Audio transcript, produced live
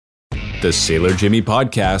The Sailor Jimmy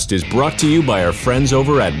podcast is brought to you by our friends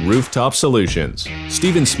over at Rooftop Solutions.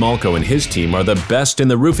 Steven Smolko and his team are the best in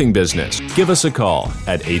the roofing business. Give us a call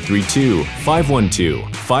at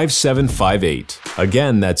 832-512-5758.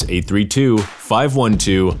 Again, that's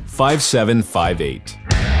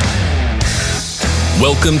 832-512-5758.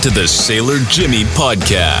 Welcome to the Sailor Jimmy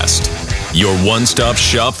podcast, your one-stop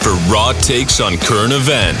shop for raw takes on current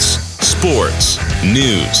events, sports,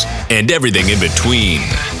 news, and everything in between.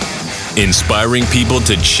 Inspiring people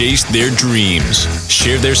to chase their dreams,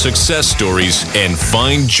 share their success stories, and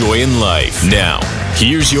find joy in life. Now,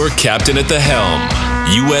 here's your captain at the helm,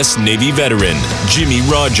 U.S. Navy veteran, Jimmy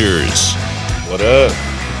Rogers. What up?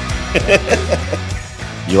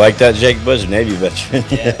 You like that, Jake Bush, Navy veteran?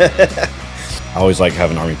 Yeah. I always like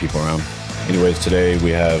having Army people around. Anyways, today we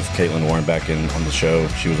have Caitlyn Warren back on the show.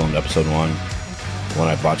 She was on episode 1 when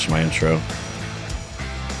I botched my intro.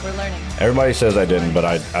 We're learning. Everybody says I didn't, but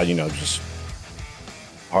I just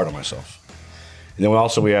hard on myself. And then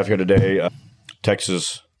we have here today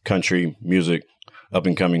Texas country music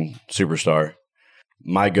up-and-coming superstar.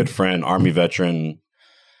 My good friend, Army veteran.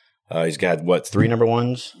 He's got, 3 number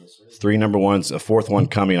ones? Yes, sir. 3 number ones, a 4th one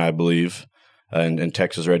coming, I believe, in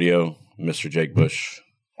Texas radio. Mr. Jake Bush.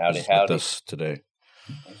 Howdy. With us today.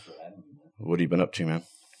 Thanks for having me. What have you been up to, man?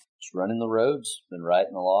 Just running the roads, been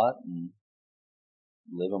writing a lot, and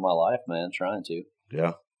living my life, man, trying to.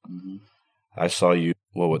 Yeah. Mm-hmm. I saw you,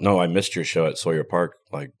 I missed your show at Sawyer Park,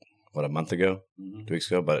 a month ago, 2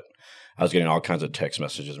 weeks ago, but I was getting all kinds of text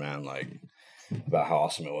messages, man, about how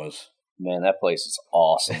awesome it was. Man, that place is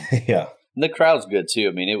awesome. Yeah. And the crowd's good, too.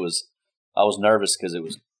 I mean, I was nervous because it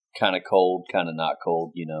was kind of cold, kind of not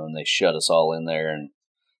cold, and they shut us all in there, and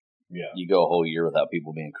you go a whole year without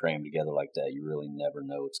people being crammed together like that. You really never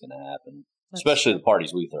know what's going to happen, especially the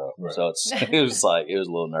parties we throw. Right. So it was a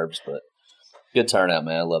little nervous, but good turnout,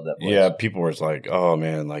 man. I love that place. Yeah, people were like, oh,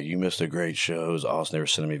 man, you missed a great show. It was awesome. They were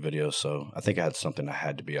sending me videos, so I think I had something I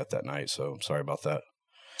had to be at that night, so I'm sorry about that.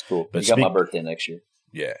 It's cool. But you got my birthday next year.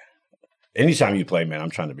 Yeah. Anytime you play, man,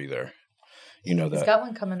 I'm trying to be there. You know that. He's got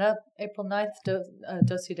one coming up, April 9th,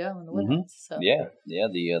 Do-Si-Do in the Woodlands. So. Yeah,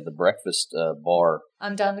 the breakfast bar.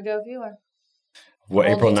 I'm down to go if you are. What,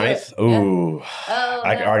 April 9th? Ooh. Yeah. Oh,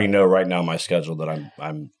 I already know right now my schedule that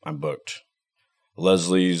I'm booked.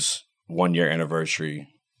 Leslie's 1-year anniversary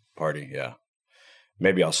party, yeah.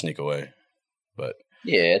 Maybe I'll sneak away. But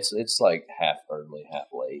yeah, it's like half early, half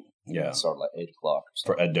late. Yeah. It started 8 o'clock or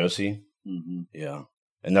something. For at Do-Si? Mm-hmm. Yeah.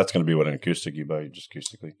 And that's going to be an acoustic, you buy just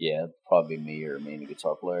acoustically? Yeah, probably me or a main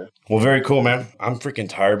guitar player. Well, very cool, man. I'm freaking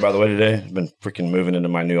tired, by the way, today. I've been freaking moving into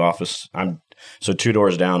my new office. So 2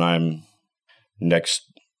 doors down, I'm next.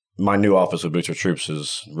 My new office with Boots for Troops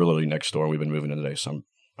is really next door. We've been moving in today, so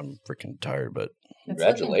I'm freaking tired, but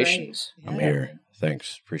congratulations. I'm here.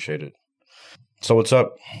 Thanks. Appreciate it. So what's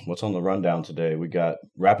up? What's on the rundown today? We got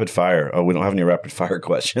rapid fire. Oh, we don't have any rapid fire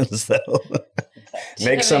questions, though.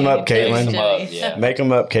 Make some up, Caitlyn. Yeah. Make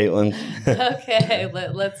them up, Caitlyn. Okay,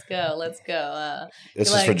 let's go.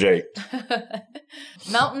 This is for Jake.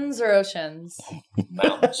 Mountains or oceans?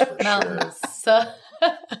 Mountains, for Mountains. So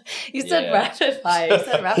you said rapid fire. You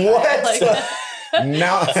said rapid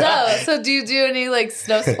fire. So do you do any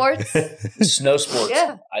snow sports? Snow sports.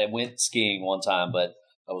 Yeah. I went skiing one time, but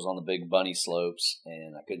I was on the big bunny slopes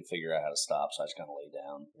and I couldn't figure out how to stop, so I just kind of lay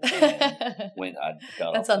down.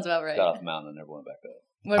 And Sounds about right. Got off the mountain and never went back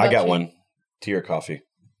up. I got one. Tea or coffee?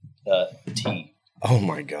 Tea. Oh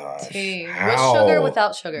my gosh! Tea. How? With sugar,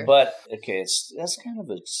 without sugar. But okay, that's kind of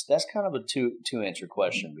a two answer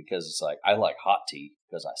question, because it's I like hot tea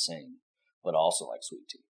because I sing, but I also like sweet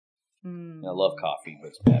tea. And I love coffee, but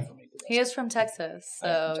it's bad for me. He is from Texas,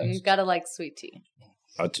 so you gotta like sweet tea.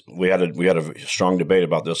 We had a strong debate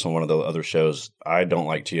about this on one of the other shows. I don't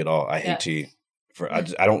like tea at all. I hate tea.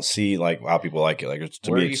 I don't see how people like it.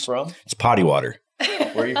 Where are you from? It's potty water.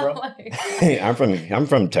 Where are you from? I'm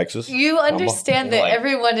from Texas. You understand that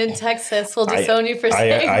everyone in Texas will disown you for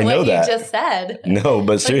saying what you just said. No,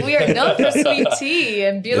 but seriously. We are known for sweet tea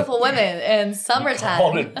and beautiful women and summertime. You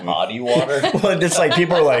called it potty water? Well, it's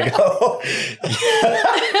people are oh.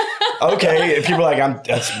 Okay, if people are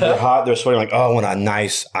they're hot, they're sweating, I want a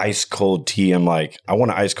nice ice cold tea. I'm I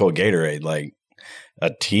want an ice cold Gatorade. A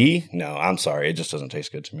tea? No, I'm sorry. It just doesn't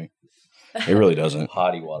taste good to me. It really doesn't.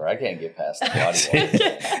 Potty water. I can't get past the potty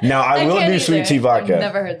water. Now, I will do sweet tea vodka. I've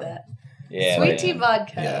never heard that. Yeah, sweet tea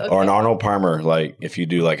vodka. Yeah. Okay. Or an Arnold Palmer, if you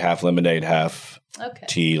do half lemonade, half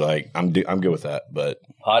tea, I'm good with that. But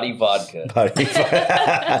potty vodka.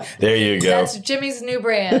 There you go. That's Jimmy's new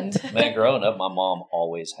brand. Man, growing up, my mom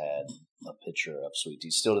always had a pitcher of sweet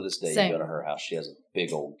tea. Still to this day, You go to her house, she has a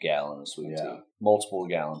big old gallon of sweet tea. Multiple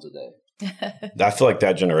gallons a day. I feel like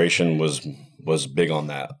that generation was big on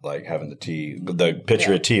that, like having the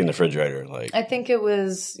pitcher of tea in the refrigerator. Like, I think it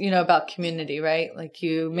was, about community, right? Like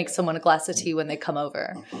you make someone a glass of tea when they come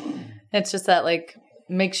over. It's just that like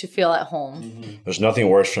makes you feel at home. There's nothing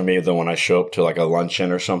worse for me than when I show up to like a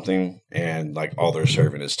luncheon or something and like all they're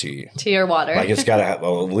serving is tea. Tea or water. Like it's got to have,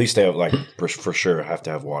 well, at least they have like for sure have to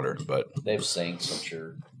have water, but. They have sinks, I'm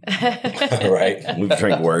sure. Right. We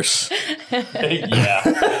drink worse.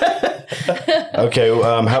 Yeah. Okay.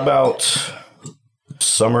 How about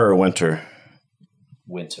summer or winter?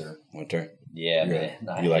 Winter. Yeah, man.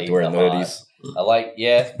 You like wearing hoodies? I like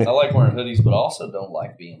wearing hoodies, but I also don't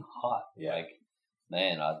like being hot. Yeah. Like,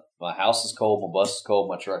 man, my house is cold, my bus is cold,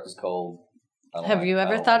 my truck is cold. Have you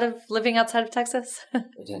ever thought of living outside of Texas?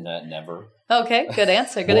 Never. Okay, good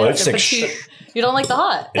answer. Good answer. But you don't like the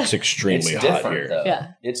hot. It's extremely hot here. Though.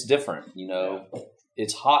 Yeah, it's different.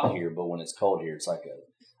 It's hot here, but when it's cold here, it's like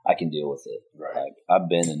I can deal with it. Right. Like, I've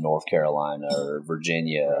been in North Carolina or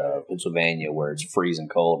Virginia, or Pennsylvania, where it's freezing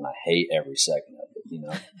cold, and I hate every second of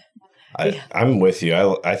it. I'm with you.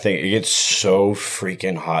 I think it gets so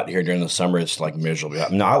freaking hot here during the summer. It's like miserable.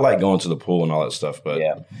 I like going to the pool and all that stuff, but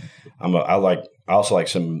I also like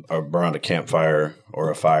some around a campfire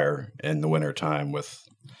or a fire in the wintertime with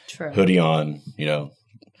hoodie on,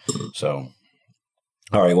 So,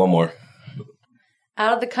 all right, one more.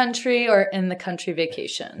 Out of the country or in the country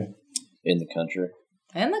vacation? In the country.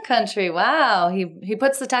 In the country. Wow. He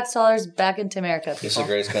puts the tax dollars back into America. It's the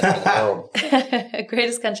greatest country in the world.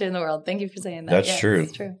 Greatest country in the world. Thank you for saying that. That's true.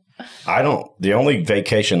 That's true. The only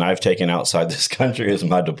vacation I've taken outside this country is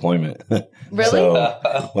my deployment. Really?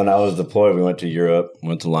 So when I was deployed, we went to Europe,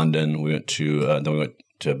 went to London, we went to then we went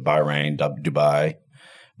to Bahrain, Dubai.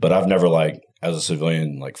 But I've never as a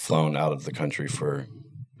civilian flown out of the country for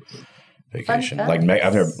vacation. I've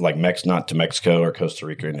never not to Mexico or Costa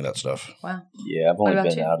Rica or any of that stuff. Wow. Yeah, I've only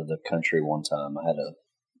been out of the country one time. I had a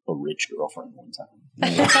rich girlfriend one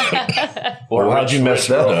time. Well, how'd you mess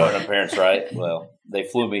that up? My parents, right? Well, they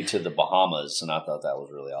flew me to the Bahamas, and I thought that was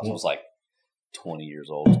really awesome. I was 20 years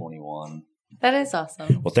old, 21. That is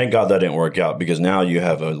awesome. Well, thank God that didn't work out because now you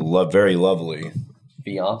have a very lovely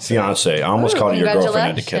fiance. I almost called her your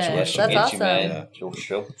girlfriend to catch a That's awesome. Yeah.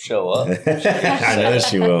 She'll show up. I know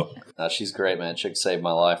she will. She's great, man. She saved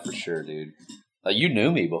my life for sure, dude. You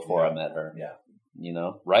knew me before I met her.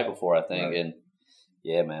 Yeah. Right before I think. Right. And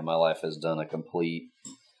yeah, man, my life has done a complete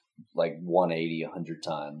 180, 100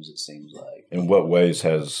 times, it seems like. In what ways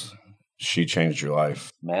has she changed your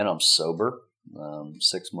life? Man, I'm sober.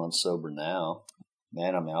 6 months sober now.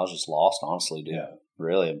 Man, I was just lost, honestly, dude. Yeah.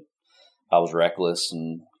 Really. I was reckless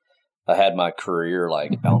and I had my career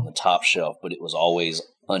on the top shelf, but it was always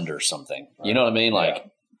under something. You know what I mean?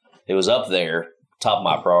 It was up there, top of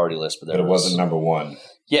my priority list, but it wasn't number one.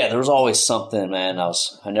 Yeah, there was always something, man.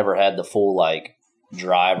 I never had the full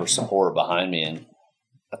drive or support behind me, and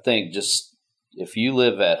I think just if you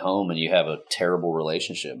live at home and you have a terrible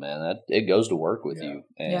relationship, man, it goes to work with you.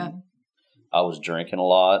 And I was drinking a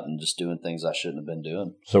lot and just doing things I shouldn't have been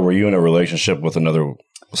doing. So were you in a relationship with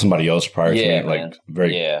somebody else prior to me? Man.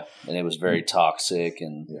 And it was very toxic,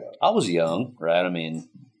 and I was young, right? I mean,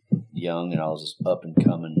 young, and I was up and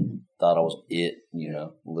coming, thought I was it,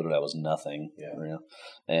 literally I was nothing,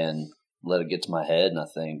 and let it get to my head. And I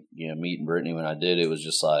think, meeting Brittany when I did, it was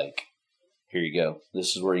just here you go.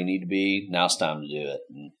 This is where you need to be. Now it's time to do it.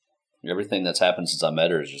 And everything that's happened since I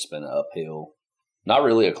met her has just been uphill. Not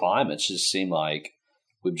really a climb. It's just seemed like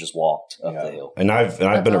we've just walked up the hill. And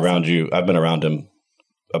I've been around you. I've been around him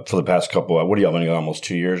for the past couple. What are y'all been almost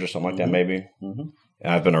 2 years or something like that, maybe? Mm-hmm.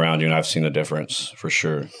 And I've been around you, and I've seen the difference for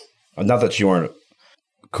sure. Not that you weren't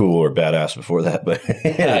cool or badass before that, but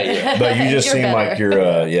but you just seem like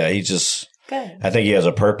you're. He's just. Good. I think he has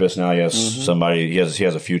a purpose now. He has somebody. He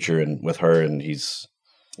has a future, and with her, and he's.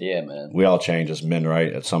 Yeah, man. We all change as men,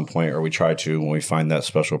 right? At some point, or we try to when we find that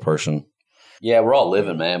special person. Yeah, we're all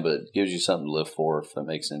living, man, but it gives you something to live for if that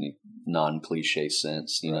makes any non-cliche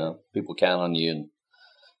sense. People count on you, and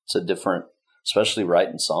it's a different, especially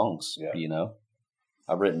writing songs. Yeah.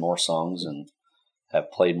 I've written more songs and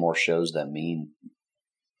have played more shows that mean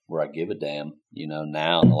where I give a damn.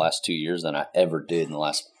 Now in the last 2 years than I ever did in the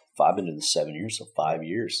last. I've been doing this 7 years, so 5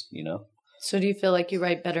 years. So do you feel like you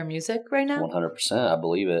write better music right now? 100%. I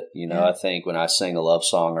believe it. I think when I sing a love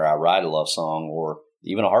song or I write a love song or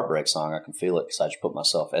even a heartbreak song, I can feel it because I just put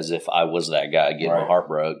myself as if I was that guy getting my heart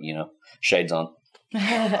broke, shades on.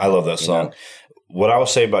 I love that song. What I will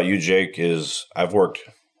say about you, Jake, is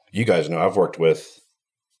you guys know I've worked with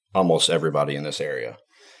almost everybody in this area.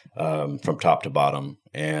 from top to bottom.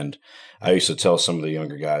 And I used to tell some of the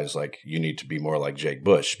younger guys, like, you need to be more like Jake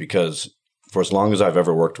Bush, because for as long as I've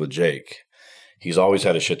ever worked with Jake, he's always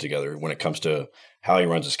had his shit together when it comes to how he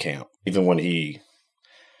runs his camp. Even when he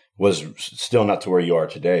was still not to where you are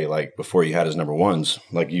today, like before he had his number ones,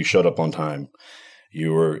 like you showed up on time.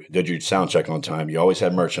 You did your sound check on time. You always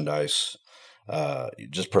had merchandise,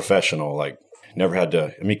 just professional, like never had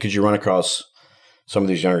to, because you run across some of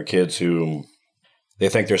these younger kids who they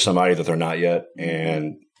think they're somebody that they're not yet,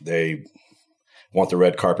 and they want the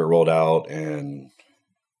red carpet rolled out, and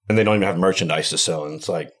they don't even have merchandise to sell. And it's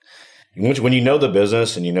like, when you know the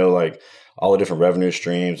business and you know like all the different revenue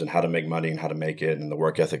streams and how to make money and how to make it and the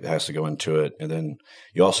work ethic that has to go into it, and then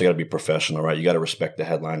you also got to be professional, right? You got to respect the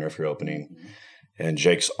headliner if you're opening. And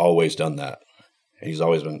Jake's always done that. And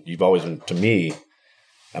you've always been, to me,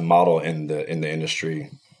 a model in the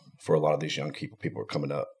industry for a lot of these young people who are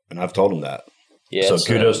coming up. And I've told them that. Yeah. So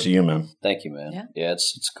kudos to you, man. Thank you, man. Yeah,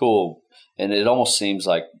 it's cool. And it almost seems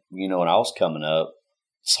like, when I was coming up,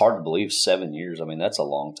 it's hard to believe 7 years. That's a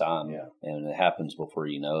long time. Yeah. And it happens before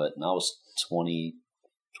you know it. And I was 20,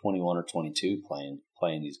 21 or 22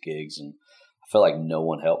 playing these gigs. And I feel like no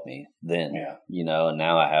one helped me then, and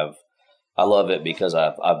now I love it because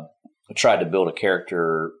I've tried to build a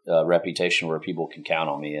character reputation where people can count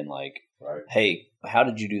on me and like, right. Hey, how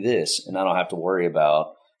did you do this? And I don't have to worry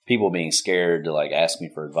about people being scared to like ask me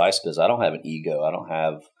for advice because I don't have an ego. I don't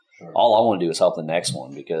have all I want to do is help the next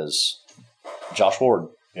one because Josh Ward,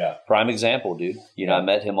 prime example, dude. I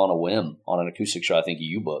met him on a whim on an acoustic show I think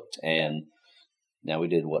you booked, and now we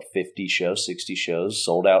did 50 shows, 60 shows,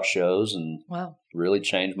 sold out shows, and really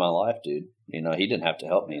changed my life, dude. He didn't have to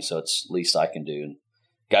help me, so it's the least I can do. And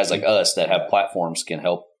guys like us that have platforms can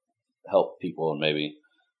help people, and maybe,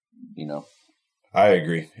 I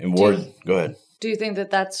agree. And Ward, go ahead. Do you think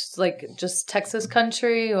that that's like just Texas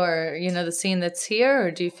country, or the scene that's here,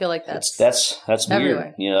 or do you feel like that's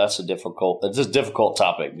everywhere? Weird? It's a difficult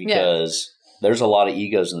topic because there's a lot of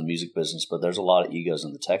egos in the music business, but there's a lot of egos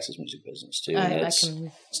in the Texas music business too. And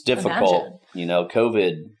it's difficult. Imagine.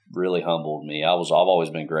 COVID really humbled me. I've always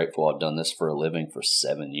been grateful. I've done this for a living for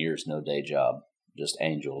 7 years, no day job, just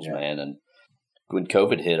angels, man. And when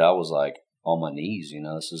COVID hit, I was like on my knees.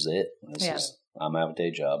 This is it. I'm out of a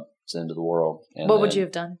day job. It's the end of the world. And what would you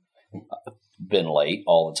have done? Been late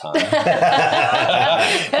all the time.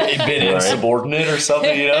 Been insubordinate or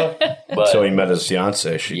something, But, so he met his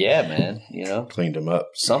fiance. She man, cleaned him up.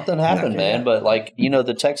 Something happened, man. But like,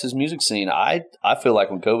 the Texas music scene, I feel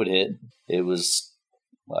like when COVID hit, it was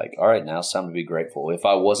like, all right, now it's time to be grateful. If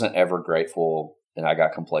I wasn't ever grateful and I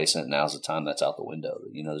got complacent, now's the time that's out the window.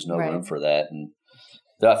 There's no room for that. And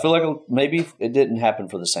I feel like maybe it didn't happen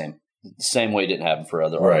for the same way it didn't happen for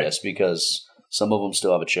other artists because some of them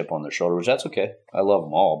still have a chip on their shoulder, which that's okay. I love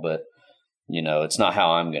them all, but it's not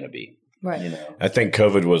how I'm going to be. Right. I think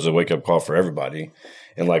COVID was a wake up call for everybody,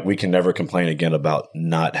 and like we can never complain again about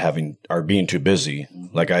not having or being too busy.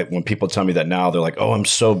 Mm-hmm. Like when people tell me that now, they're like, "Oh, I'm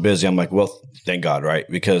so busy." I'm like, "Well, thank God, right?"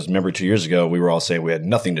 Because remember 2 years ago, we were all saying we had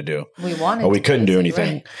nothing to do. We wanted, or we couldn't do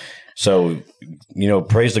anything. Right. So,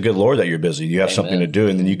 praise the good Lord that you're busy. You have something to do,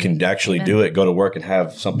 and then you can actually do it, go to work and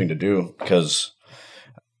have something to do. Because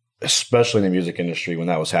especially in the music industry, when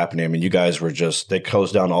that was happening, you guys were they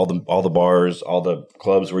closed down all the bars, all the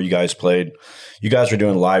clubs where you guys played. You guys were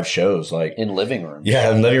doing live shows like in living rooms.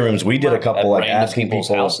 Yeah, in living rooms. We did a couple like asking people's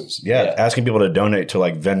houses. Yeah, asking people to donate to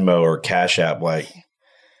like Venmo or Cash App. Like,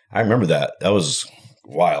 I remember that. That was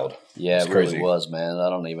wild. Yeah, it really was, man. I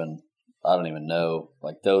don't even know.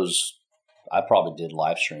 Like those, I probably did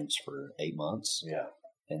live streams for 8 months. Yeah.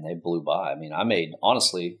 And they blew by. I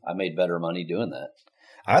made better money doing that.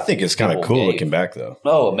 I think it's kind of cool looking back though.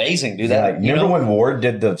 Oh, amazing, dude. That, remember when Ward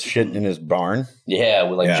did the shit in his barn? Yeah,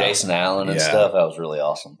 with Jason Allen and stuff. That was really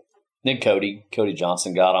awesome. Then Cody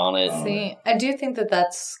Johnson got on it. See, I do think that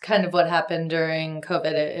that's kind of what happened during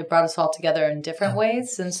COVID. It brought us all together in different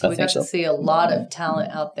ways. And so we got to see a lot of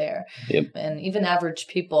talent out there. Yep. And even average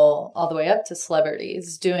people all the way up to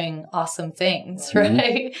celebrities doing awesome things, right?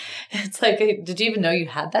 Mm-hmm. It's like, did you even know you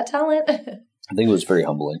had that talent? I think it was very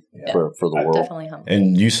humbling for the world. Definitely humbling.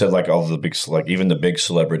 And you said like all the big, like even the big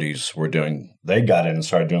celebrities were doing, they got in and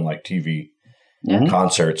started doing like TV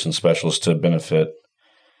concerts and specials to benefit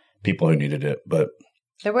people who needed it. But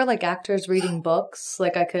there were like actors reading books.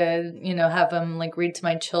 Like I could, have them like read to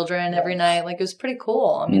my children every night. Like it was pretty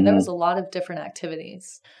cool. There was a lot of different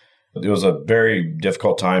activities. It was a very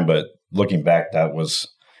difficult time, but looking back,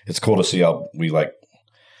 it's cool to see how we like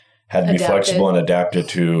had to be flexible and adapted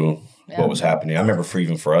to what was happening. I remember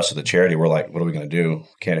even for us at the charity, we're like, what are we going to do?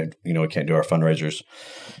 We can't do our fundraisers.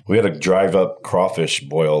 We had to drive up crawfish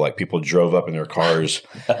boil. Like people drove up in their cars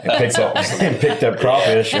and picked up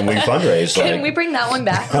crawfish, and we fundraised. Can we bring that one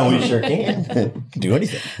back? We sure can. Do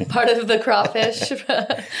anything. Part of the crawfish.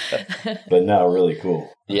 But no, really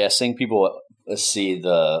cool. Yeah, seeing people see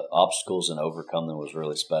the obstacles and overcome them was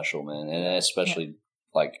really special, man. And especially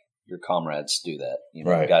like your comrades do that.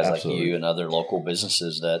 Right, guys absolutely. like you and other local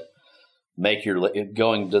businesses that make your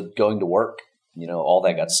going to work. All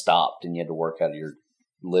that got stopped, and you had to work out of your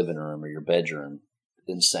living room or your bedroom.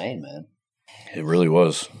 Insane, man. It really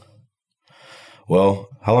was. Well,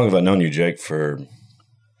 how long have I known you, Jake? I'm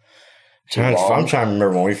trying to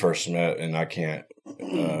remember when we first met, and I can't.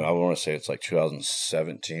 I want to say it's like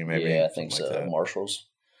 2017, maybe. Yeah, I think so. Like Marshall's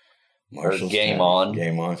or Game On.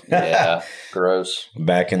 Game On. Yeah, gross.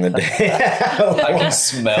 Back in the day. I can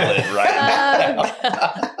smell it right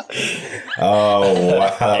now. Oh,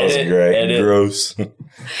 wow. That was great. Gross. That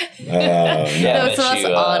was the most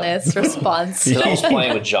honest response. I was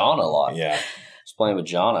playing with John a lot. Yeah. I was playing with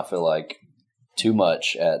John, I feel like, too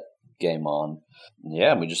much at Game On.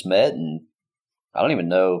 Yeah, we just met, and I don't even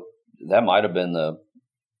know. That might have been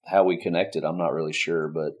how we connected. I'm not really sure,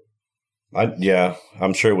 but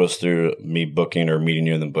I'm sure it was through me booking or meeting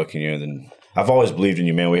you and then booking you. And then I've always believed in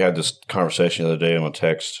you, man. We had this conversation the other day on a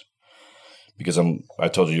text because I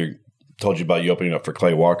told you about you opening up for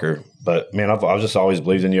Clay Walker. But man, I've just always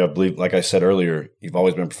believed in you. I believe, like I said earlier, you've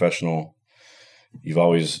always been professional. You've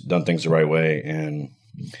always done things the right way, and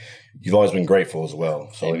you've always been grateful as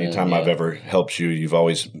well. So Amen, anytime I've ever helped you, you've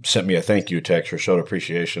always sent me a thank you text or showed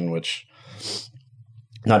appreciation, which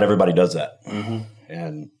not everybody does that. Mm-hmm.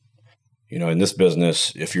 And, in this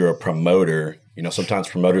business, if you're a promoter, sometimes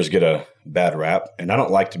promoters get a bad rap. And I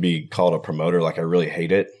don't like to be called a promoter. Like I really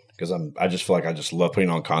hate it because I just feel like I just love putting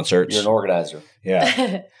on concerts. You're an organizer.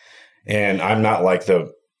 Yeah. And I'm not like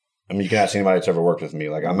you can ask anybody that's ever worked with me.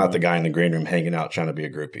 Like I'm not the guy in the green room hanging out trying to be a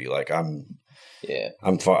groupie. Like I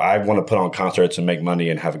want to put on concerts and make money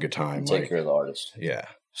and have a good time. Take care of the artist. Yeah.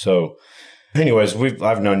 So anyways,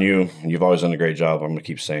 I've known you and you've always done a great job. I'm going to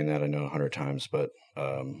keep saying that. I know 100 times, but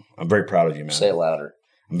I'm very proud of you, man. Say it louder.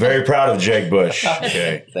 I'm very proud of Jake Bush.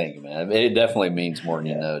 Okay. Thank you, man. It definitely means more than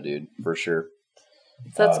you know, dude, for sure.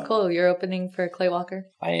 So that's cool. You're opening for Clay Walker?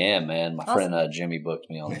 I am, man. My friend Jimmy booked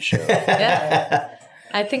me on the show. Yeah.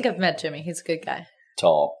 I think I've met Jimmy. He's a good guy.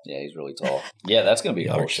 Tall. Yeah, he's really tall. Yeah, that's going to be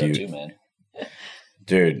a cool show too, man.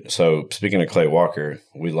 Dude, so speaking of Clay Walker,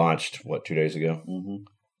 we launched, 2 days ago? Mm-hmm.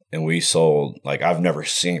 And we sold, I've never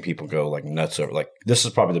seen people go, nuts over, this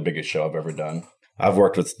is probably the biggest show I've ever done. I've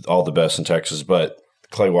worked with all the best in Texas, but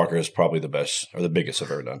Clay Walker is probably the best, or the biggest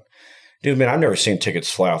I've ever done. Dude, man, I've never seen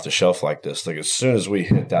tickets fly off the shelf like this. As soon as we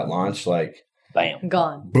hit that launch, bam.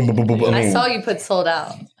 Gone. Boom, boom, boom, boom. I saw you put sold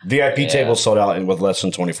out. VIP tables sold out with less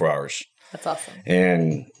than 24 hours. That's awesome.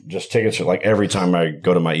 And just tickets are every time I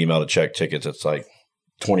go to my email to check tickets, it's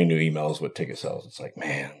 20 new emails with ticket sales. It's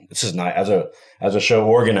man, this is nice. As a show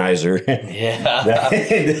organizer,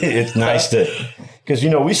 it's nice to, because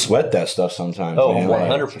we sweat that stuff sometimes. Oh, man.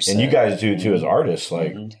 100%. And you guys do too as artists.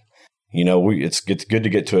 It's good to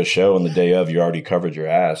get to a show and the day of you already covered your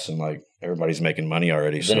ass and everybody's making money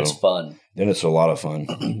already. Then it's fun. Then it's a lot of fun.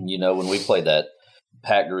 When we played that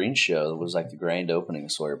Pat Green show, it was the grand opening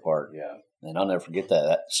of Sawyer Park. Yeah. And I'll never forget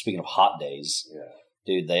that. Speaking of hot days,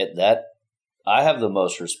 dude, I have the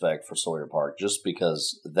most respect for Sawyer Park just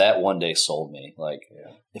because that one day sold me.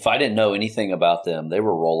 If I didn't know anything about them, they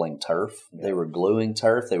were rolling turf. Yeah. They were gluing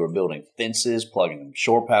turf. They were building fences, plugging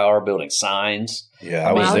shore power, building signs. Yeah,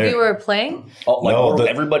 I was there. You were playing?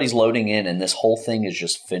 Everybody's loading in, and this whole thing is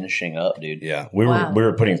just finishing up, dude. Yeah, we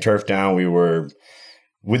were putting turf down.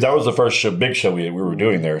 That was the first big show we were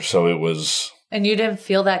doing there, so it was. And you didn't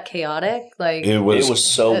feel that chaotic? It was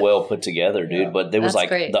so well put together, dude. Yeah. But there was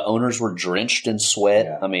great. The owners were drenched in sweat.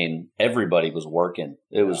 Yeah. I mean, everybody was working.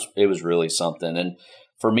 It was really something. And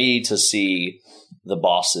for me to see the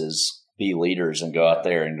bosses be leaders and go out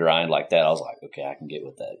there and grind like that, I was like, okay, I can get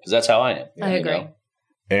with that. Because that's how I am. I agree.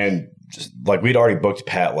 And just, we'd already booked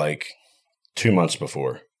Pat 2 months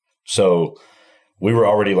before. So we were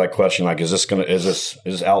already questioning, is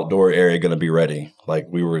this outdoor area going to be ready?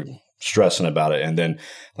 We were stressing about it. And then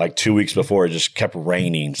 2 weeks before, it just kept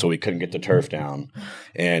raining, so we couldn't get the turf down.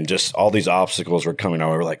 And just all these obstacles were coming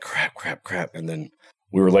out. We were crap. And then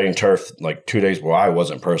we were laying turf 2 days. Well, I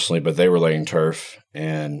wasn't personally, but they were laying turf.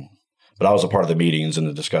 But I was a part of the meetings and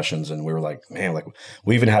the discussions. And we were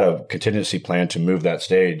we even had a contingency plan to move that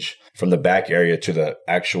stage from the back area to the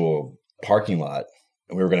actual parking lot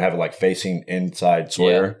and we were going to have it like facing inside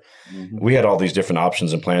Sawyer. Yeah. Mm-hmm. We had all these different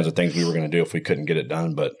options and plans of things we were going to do if we couldn't get it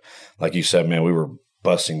done. But like you said, man, we were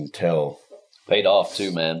busting tail. Paid off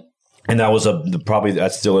too, man. And that was probably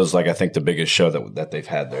that still is like I think the biggest show that they've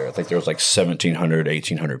had there. I think there was like 1,700,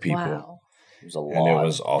 1,800 people. Wow. It was a lot. And it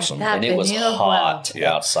was awesome. And it was hot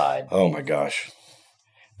outside. Oh my gosh.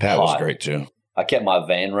 Pat was great too. I kept my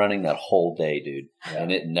van running that whole day, dude. Yeah.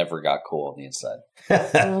 And it never got cool on the inside.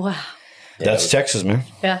 Wow. That's Texas, man.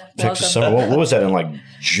 Yeah. Texas summer. What was that in like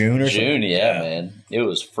June or something? June, yeah, man. It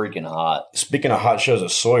was freaking hot. Speaking of hot shows at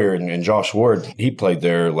Sawyer and Josh Ward, he played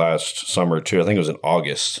there last summer too. I think it was in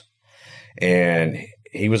August. And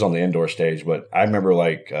he was on the indoor stage. But I remember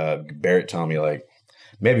like Barrett telling me like,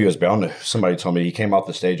 maybe it was bound. Somebody told me he came off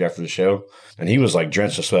the stage after the show and he was like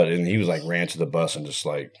drenched in sweat and he was like ran to the bus and just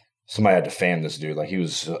like somebody had to fan this dude. Like it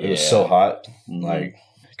was so hot, like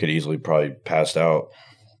could easily probably passed out.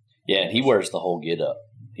 Yeah, and he wears the whole get up.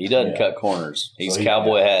 He doesn't cut corners. He's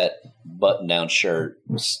cowboy hat, button down shirt,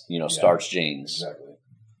 starch jeans. Exactly.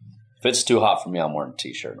 If it's too hot for me, I'm wearing a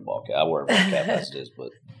t-shirt and a ball cap. I wear a ball cap as it is,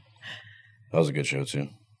 but that was a good show too.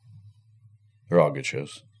 They're all good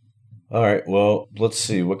shows. All right, well, let's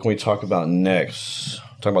see. What can we talk about next?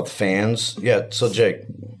 Talk about the fans. Yeah. So Jake,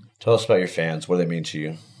 tell us about your fans. What do they mean to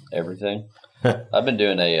you? Everything. I've been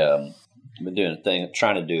doing a thing,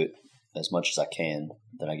 trying to do it as much as I can.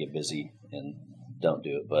 Then I get busy and don't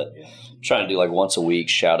do it. But I'm trying to do like once a week,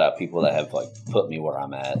 shout out people that have like put me where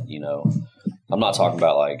I'm at. I'm not talking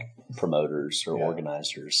about like promoters or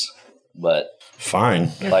organizers, but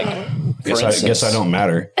fine. Like, guess I don't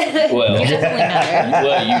matter. Well, you definitely matter.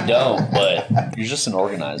 Well, you don't, but you're just an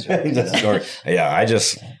organizer. Yeah,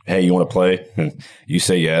 hey, you want to play? And you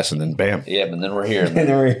say yes, and then bam. Yeah, but then we're here.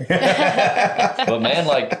 But man,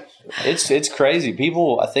 like it's crazy.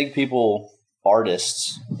 I think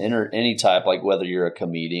artists, any type, like whether you're a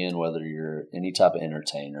comedian, whether you're any type of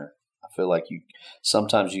entertainer, I feel like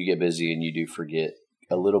sometimes you get busy and you do forget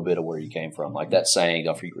a little bit of where you came from. Like that saying,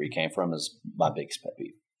 don't forget where you came from, is my biggest pet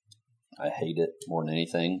peeve. I hate it more than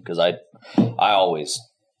anything because I always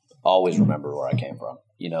remember where I came from.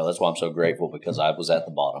 That's why I'm so grateful, because I was at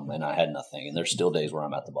the bottom and I had nothing, and there's still days where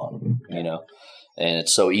I'm at the bottom, and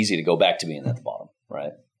it's so easy to go back to being at the bottom,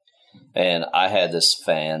 right? And I had this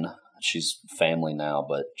fan, she's family now,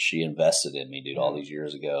 but she invested in me, dude, all these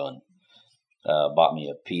years ago, and bought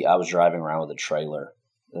me I was driving around with a trailer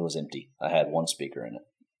that was empty. I had one speaker in it,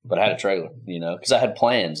 but I had a trailer, because I had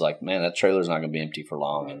plans like, man, that trailer's not going to be empty for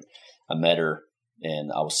long. And I met her,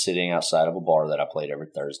 and I was sitting outside of a bar that I played every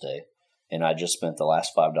Thursday, and I just spent the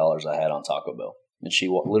last $5 I had on Taco Bell, and she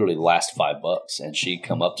literally the last $5, and she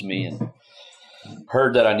come up to me and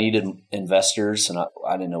heard that I needed investors, and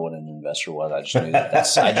I didn't know what an investor was. I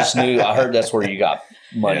just knew I heard that's where you got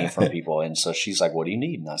money from people, and so she's like, "What do you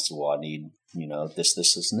need?" And I said, "Well, I need this,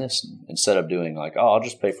 and this." And instead of doing like, "Oh, I'll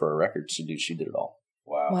just pay for a record," she did it all.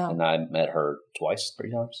 Wow. And I met her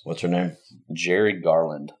 3 times. What's her name? Jerry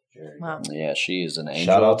Garland. Wow. Yeah, she is an angel.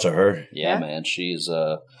 Shout out to her. Yeah, man. She's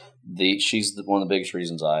she's one of the biggest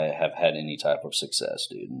reasons I have had any type of success,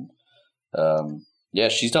 dude. And, yeah,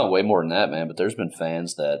 she's done way more than that, man. But there's been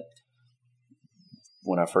fans that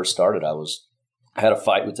when I first started, I had a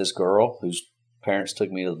fight with this girl whose parents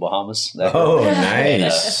took me to the Bahamas.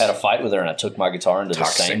 Nice. And, had a fight with her, and I took my guitar into the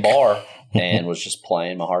same bar and was just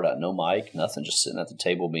playing my heart out. No mic, nothing, just sitting at the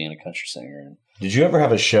table being a country singer. And did you ever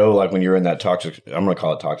have a show like when you were in that toxic, I'm going to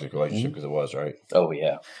call it toxic relationship because it was, right? Oh,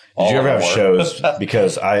 yeah. Did you ever have shows?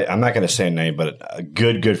 Because I'm not going to say a name, but a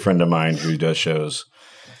good friend of mine who does shows,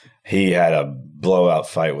 he had a blowout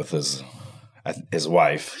fight with his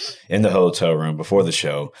wife in the hotel room before the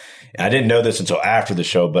show. And I didn't know this until after the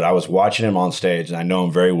show, but I was watching him on stage and I know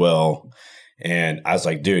him very well. And I was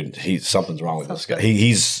like, dude, something's wrong with this guy.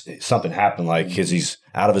 Something happened, like, because he's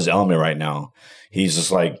out of his element right now. He's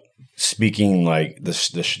just like speaking like the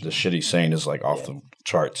shit he's saying is like off the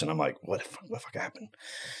charts. And I'm like, what the fuck happened?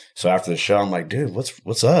 So after the show, I'm like, dude,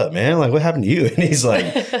 what's up, man? Like, what happened to you? And he's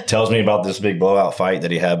like, tells me about this big blowout fight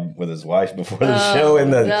that he had with his wife before the show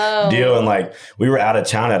and the deal. And like, we were out of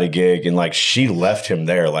town at a gig, and like, she left him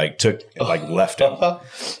there, left him.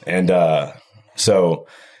 And so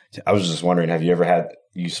I was just wondering, have you ever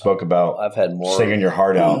you spoke about I've had more singing your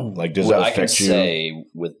heart out. Like, does that affect you? I can say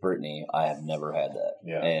with Brittany, I have never had that.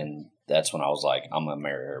 Yeah. And that's when I was like, I'm going to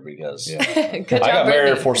marry her because I got married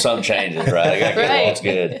her before something changes, right? I got to get what's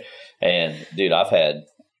good. And dude,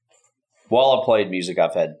 while I played music,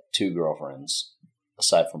 I've had 2 girlfriends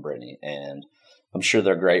aside from Brittany, and I'm sure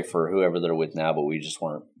they're great for whoever they're with now, but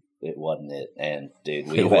it wasn't it. And dude,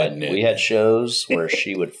 we had shows where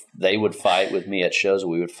they would fight with me at shows,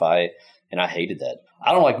 we would fight. And I hated that.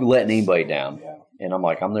 I don't like letting anybody down. Yeah. And I'm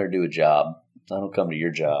like, I'm there to do a job. I don't come to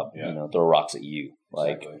your job, throw rocks at you.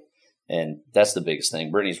 Exactly. And that's the biggest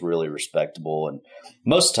thing. Brittany's really respectable. And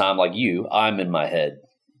most of the time, like you, I'm in my head.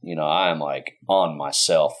 I'm like on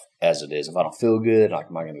myself as it is. If I don't feel good, like,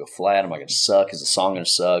 am I going to go flat? Am I going to suck? Is the song going to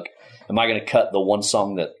suck? Am I going to cut the one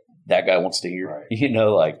song that guy wants to hear?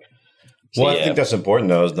 Right. So, I think that's important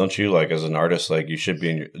though. Don't you, like, as an artist, like, you should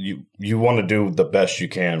be you want to do the best you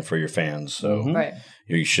can for your fans. So right.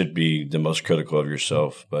 You should be the most critical of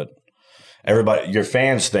yourself. But everybody, your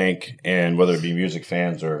fans think, and whether it be music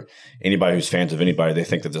fans or anybody who's fans of anybody, they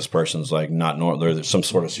think that this person's like not normal. They're some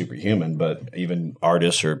sort of superhuman. But even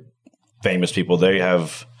artists or famous people, they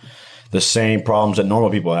have the same problems that normal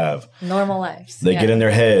people have. Normal lives. They get in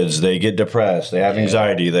their heads. They get depressed. They have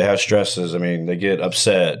anxiety. They have stresses. I mean, they get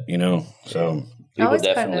upset, So people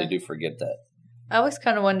definitely do forget that. I always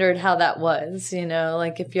kind of wondered how that was,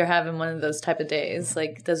 like if you're having one of those type of days,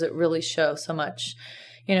 like, does it really show so much?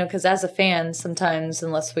 Because as a fan, sometimes,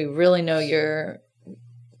 unless we really know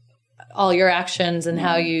all your actions and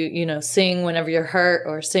how you sing whenever you're hurt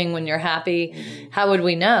or sing when you're happy, how would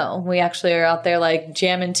we know? We actually are out there like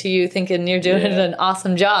jamming to you, thinking you're doing an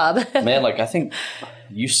awesome job. Man, like, I think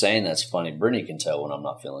you saying that's funny. Brittany can tell when I'm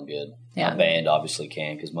not feeling good. Yeah. My band obviously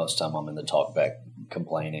can, because most of the time I'm in the talk back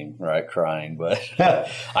complaining, right, crying. But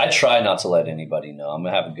I try not to let anybody know. I'm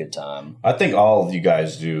going to have a good time. I think all of you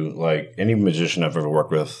guys do. Like, any magician I've ever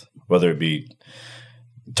worked with, whether it be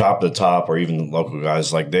top to top or even local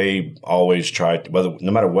guys, like, they always try to,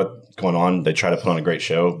 no matter what's going on, they try to put on a great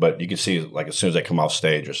show. But you can see, like, as soon as they come off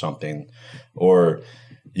stage or something, or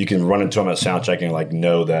you can run into them at sound check and, like,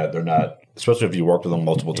 know that they're not, especially if you worked with them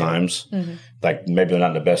multiple times, like, maybe they're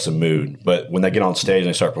not in the best of mood. But when they get on stage and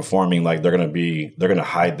they start performing, like, they're going to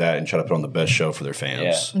hide that and try to put on the best show for their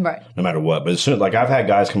fans, right? No matter what. But as soon as, like, I've had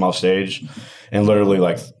guys come off stage and literally,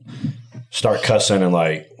 like, start cussing and,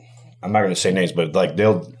 like, I'm not going to say names, but, like,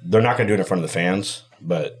 they're not going to do it in front of the fans,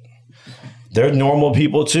 but they're normal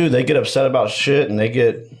people too. They get upset about shit, and they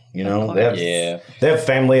get, they have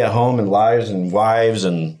family at home and lives and wives,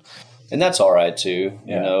 and that's all right too.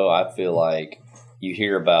 I feel like you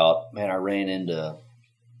hear about, man, I ran into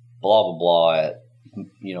blah blah blah at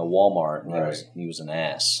Walmart, and he was an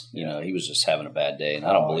ass. He was just having a bad day, and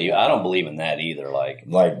I don't believe in that either.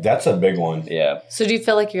 Like that's a big one. Yeah. So do you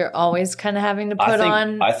feel like you're always kind of having to put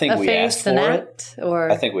on a face and act,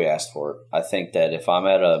 or I think we asked for it. I think that if I'm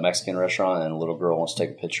at a Mexican restaurant and a little girl wants to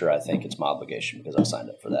take a picture, I think it's my obligation because I signed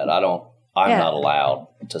up for that. I'm not allowed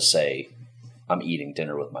to say I'm eating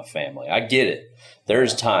dinner with my family. I get it.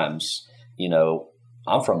 There's times,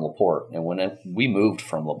 I'm from LaPorte, and when we moved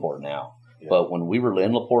from LaPorte now. But when we were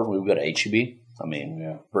in LaPorte, we would go to HEB. I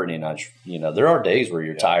mean, Brittany and I, there are days where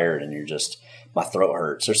you're tired and you're just, my throat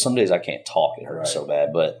hurts. There's some days I can't talk. It hurts so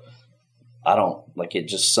bad. But I don't, like, it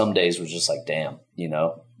just, some days was just like, damn,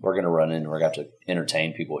 we're going to run in and we're going to have to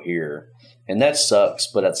entertain people here. And that sucks.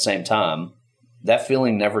 But at the same time, that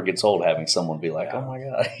feeling never gets old, having someone be like, oh, my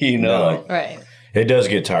God, Right. It does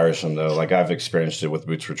get tiresome, though. Like, I've experienced it with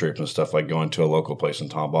Boots for Troops and stuff, like going to a local place in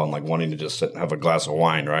Tomball and, like, wanting to just sit and have a glass of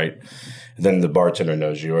wine, right? And then the bartender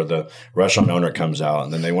knows you, or the restaurant owner comes out,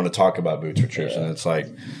 and then they want to talk about Boots for Troops. And it's like,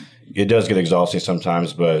 it does get exhausting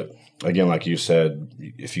sometimes, but again, like you said,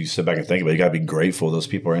 if you sit back and think about it, you got to be grateful those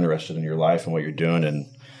people are interested in your life and what you're doing, and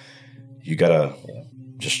you got to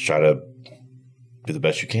just try to do the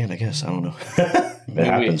best you can, I guess. I don't know. It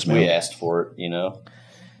happens, man. We asked for it,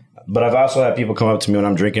 But I've also had people come up to me when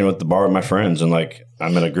I'm drinking at the bar with my friends, and, like,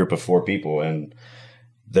 I'm in a group of 4 people, and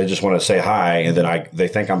they just want to say hi, and then they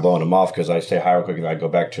think I'm blowing them off because I say hi real quick, and I go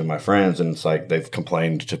back to my friends, and it's like they've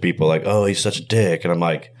complained to people like, "Oh, he's such a dick," and I'm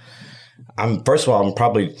like, first of all, I'm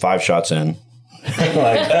probably 5 shots in.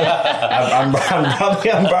 Like, I'm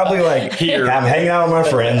probably like, here. I'm hanging out with my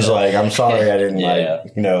friends. Like, I'm sorry I didn't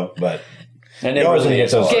but. And you always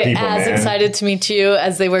get those people, excited to meet you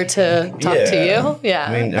as they were to talk to you. Yeah.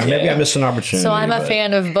 I mean, maybe I missed an opportunity. So I'm a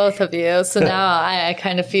fan of both of you. So now I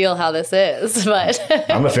kind of feel how this is. But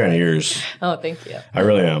I'm a fan of yours. Oh, thank you. I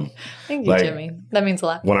really am. Thank you, Jimmy. That means a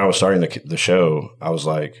lot. When I was starting the show, I was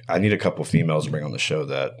like, I need a couple females to bring on the show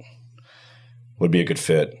that would be a good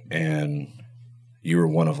fit. And you were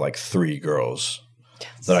one of, like, 3 girls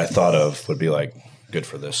that I thought of would be, like, good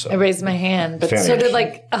for this. So. I raised my hand, but so did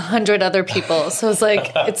like 100 other people. So it's like,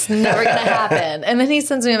 it's never going to happen. And then he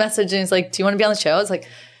sends me a message and he's like, do you want to be on the show? I was like,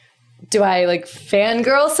 do I like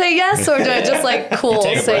fangirl say yes, or do I just like cool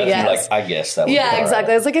say yes? Like, I guess that would yeah, be exactly.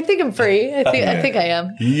 Right. I was like, I think I'm free. I think I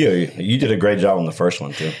am. Yeah, you did a great job on the first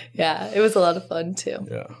one too. Yeah, it was a lot of fun too.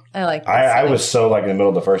 Yeah, I like. I was so like in the middle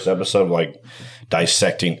of the first episode, like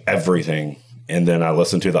dissecting everything, and then I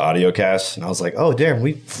listened to the audio cast, and I was like, oh damn,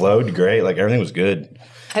 we flowed great. Like everything was good.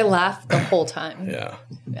 I laughed the whole time. Yeah.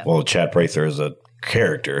 Well, Chad Prather is a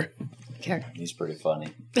character. He's pretty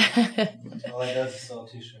funny. All he does is sell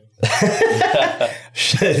t-shirts.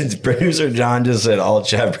 Producer John just said all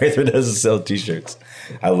Chad Prather does is sell t-shirts.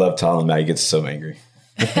 I love telling him that. He gets so angry.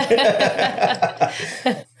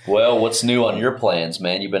 Well, what's new on your plans,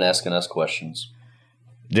 man? You've been asking us questions.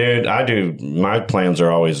 Dude, I do. My plans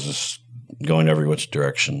are always just going every which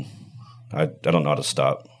direction. I don't know how to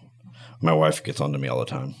stop. My wife gets on to me all the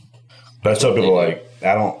time. But I tell people, like,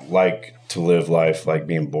 I don't like to live life like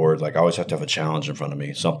being bored. Like, I always have to have a challenge in front of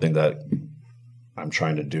me, something that I'm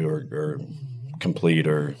trying to do or complete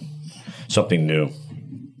or something new.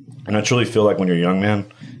 And I truly feel like when you're a young man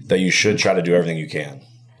that you should try to do everything you can.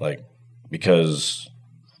 Like, because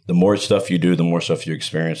the more stuff you do, the more stuff you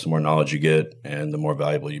experience, the more knowledge you get, and the more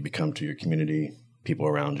valuable you become to your community, people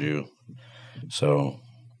around you. So...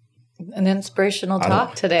 An inspirational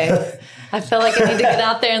talk today. I feel like I need to get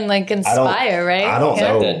out there and like inspire, right? I don't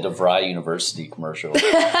know. That DeVry University commercial.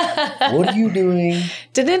 What are you doing?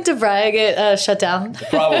 Didn't DeVry get shut down?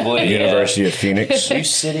 Probably. University of Phoenix. You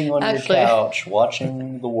sitting on your couch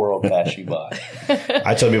watching the world pass you by.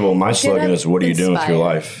 I tell people my slogan is, what are you doing with your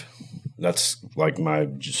Inspired. life? That's like my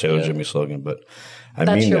Sailor Jimmy slogan, but I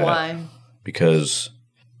That's mean your that why. because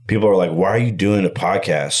people are like, why are you doing a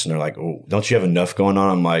podcast? And they're like, oh, don't you have enough going on?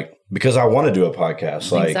 I'm like, because I want to do a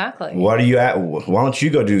podcast. Like, exactly. Why don't you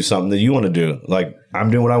go do something that you want to do? Like, I'm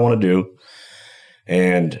doing what I want to do.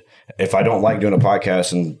 And if I don't like doing a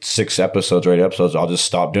podcast in 6 episodes or 8 episodes, I'll just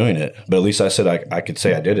stop doing it. But at least I said I could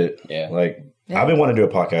say I did it. Yeah. Like, I've been wanting to do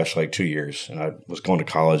a podcast for like 2 years, and I was going to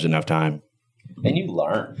college, didn't have time. And you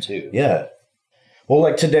learn too. Yeah. Well,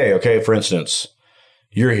 like today, okay, for instance,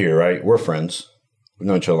 you're here, right? We're friends. We've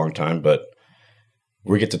known each other a long time, but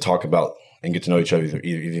we get to talk about and get to know each other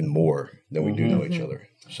even more than we do know each other.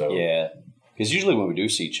 So yeah, because usually when we do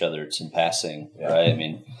see each other, it's in passing, right? I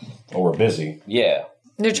mean, or we're busy. Yeah,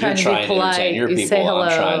 You're trying to be polite. entertain your You people. say hello.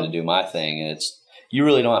 I'm trying to do my thing, and you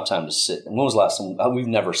really don't have time to sit. And when was the last time we've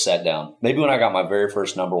never sat down? Maybe when I got my very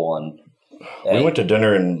first number one. We went to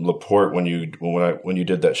dinner in LaPorte when you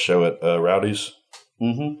did that show at Rowdy's.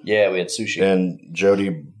 Mm-hmm. Yeah, we had sushi. And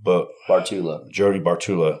Jody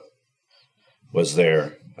Bartula was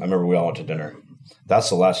there. I remember we all went to dinner. That's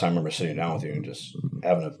the last time I remember sitting down with you and just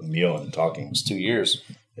having a meal and talking. It was 2 years.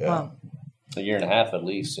 Yeah. Wow. A year and a half at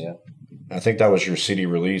least, yeah. I think that was your CD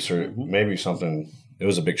release or maybe something. It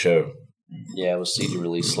was a big show. Yeah, it was CD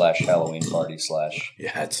release / Halloween party /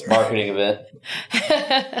 Yeah, it's marketing event.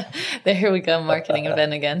 There we go, marketing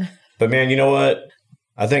event again. But man, you know what?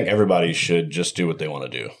 I think everybody should just do what they want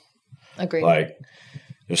to do. Agreed. Like,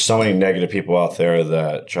 there's so many negative people out there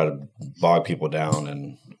that try to bog people down,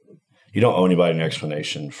 and you don't owe anybody an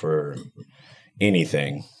explanation for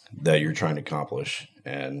anything that you're trying to accomplish.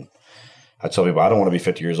 And I tell people, I don't want to be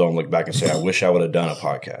 50 years old and look back and say, I wish I would have done a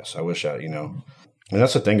podcast. I wish and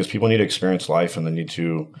that's the thing is people need to experience life, and they need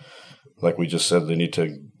to, like we just said, they need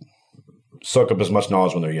to soak up as much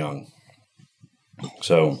knowledge when they're young.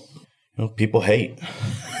 So, people hate.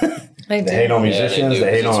 They hate on musicians. Yeah,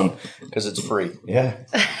 they hate on because it's free. Yeah,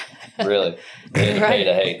 really. If they didn't pay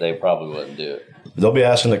to hate, they probably wouldn't do it. They'll be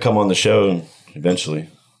asking to come on the show eventually.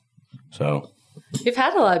 So You've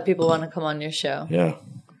had a lot of people want to come on your show. yeah,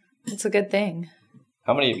 It's a good thing.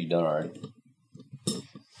 How many have you done already?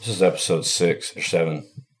 this is episode 6 or 7.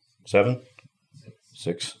 7?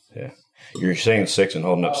 6. Yeah, you're saying 6 and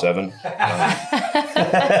holding up 7. You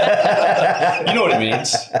know what it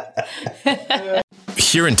means.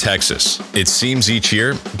 Here in Texas, it seems each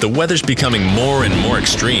year the weather's becoming more and more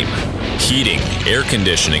extreme. Heating, air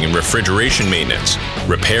conditioning, and refrigeration maintenance,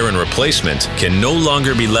 repair and replacement can no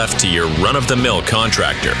longer be left to your run-of-the-mill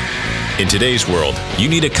contractor. In today's world, you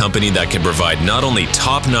need a company that can provide not only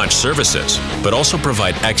top-notch services, but also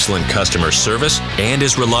provide excellent customer service and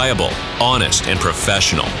is reliable, honest, and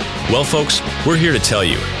professional. Well, folks, we're here to tell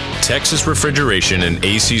you, Texas Refrigeration and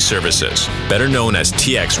AC Services, better known as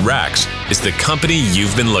TX Racks, is the company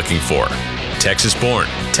you've been looking for. Texas-born,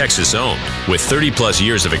 Texas-owned. With 30-plus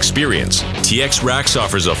years of experience, TX Racks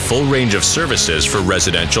offers a full range of services for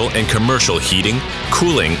residential and commercial heating,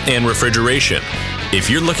 cooling, and refrigeration. If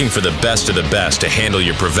you're looking for the best of the best to handle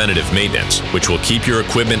your preventative maintenance, which will keep your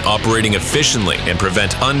equipment operating efficiently and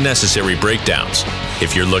prevent unnecessary breakdowns.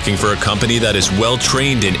 If you're looking for a company that is well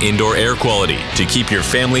trained in indoor air quality to keep your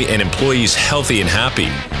family and employees healthy and happy.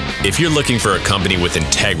 If you're looking for a company with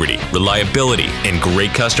integrity, reliability, and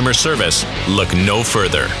great customer service, look no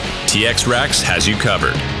further. TX Racks has you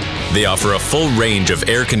covered. They offer a full range of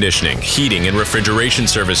air conditioning, heating, and refrigeration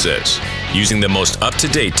services, using the most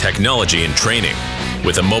up-to-date technology and training,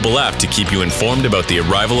 with a mobile app to keep you informed about the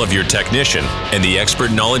arrival of your technician and the expert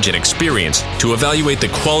knowledge and experience to evaluate the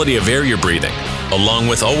quality of air you're breathing, along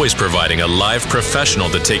with always providing a live professional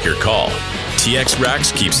to take your call. TX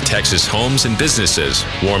Racks keeps Texas homes and businesses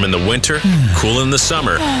warm in the winter, cool in the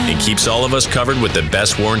summer, and keeps all of us covered with the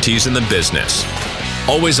best warranties in the business.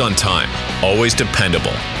 Always on time, always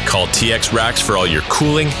dependable. Call TX Racks for all your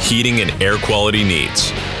cooling, heating, and air quality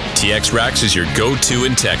needs. TX Racks is your go-to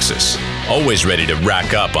in Texas. Always ready to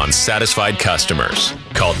rack up on satisfied customers.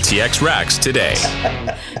 Call TX Racks today.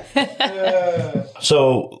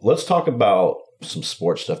 So let's talk about some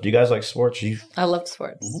sports stuff. Do you guys like sports? I love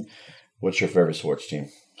sports. Mm-hmm. What's your favorite sports team?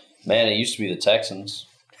 Man, it used to be the Texans.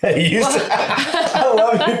 I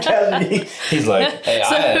love your Kevin. He's like, hey,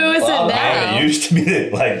 so who is it now? It used to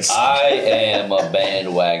be I am a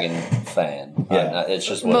bandwagon fan. Yeah. It's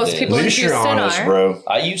just what most it people is. in Houston honest, bro.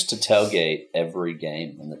 I used to tailgate every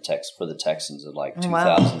game in the for the Texans in like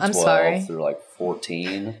 2012 through like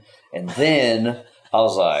 14, and then I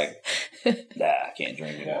was like, I can't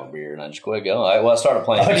drink any more beer, and I just quit going. I started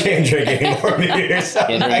playing. I can't drink any more beers. Can't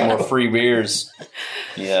drink any more free beers.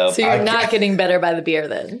 You know, so you're not getting better by the beer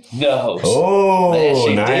then? No. Oh, man,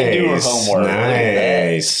 she nice. did do her homework.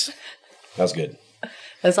 Nice. That's good.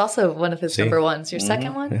 That's also one of his number ones. Your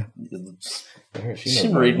second one? Yeah. She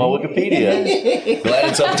didn't read my Wikipedia. Glad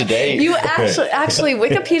it's up to date. You actually,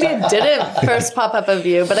 Wikipedia didn't first pop up of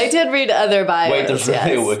you, but I did read other bios. Wait, there's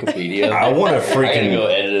really a Wikipedia? I want to freaking go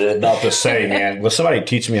edit it. About to say, man, will somebody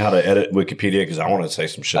teach me how to edit Wikipedia? Because I want to say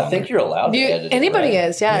some shit. I think you're allowed to edit it. Anybody right?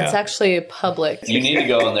 is, yeah. It's actually public. You need to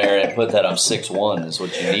go in there and put that on 6'1" is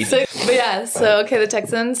what you need. But yeah, so okay, the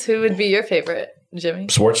Texans. Who would be your favorite, Jimmy?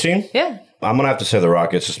 Sports team? Yeah. I'm going to have to say the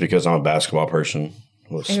Rockets just because I'm a basketball person.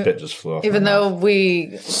 Well, spit just flew off. Even though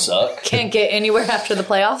we suck, can't get anywhere after the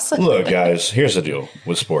playoffs. Look, guys, here's the deal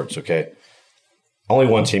with sports, okay? Only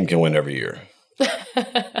one team can win every year.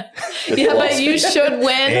 Yeah, but you should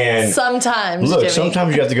win sometimes. Look, Jimmy.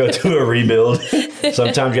 sometimes you have to go through a rebuild.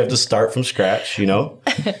 Sometimes you have to start from scratch, you know?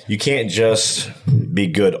 You can't just be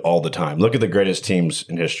good all the time. Look at the greatest teams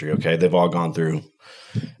in history, okay? They've all gone through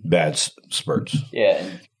bad spurts. Yeah.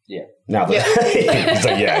 Yeah. Now that he's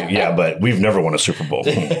like, yeah, but we've never won a Super Bowl.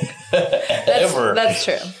 Ever. That's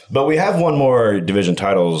true. But we have won more division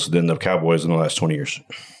titles than the Cowboys in the last 20 years.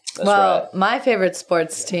 That's right. My favorite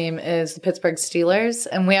sports team is the Pittsburgh Steelers,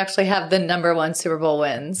 and we actually have the #1 Super Bowl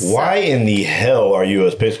wins. Why in the hell are you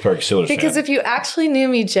a Pittsburgh Steelers fan? Because if you actually knew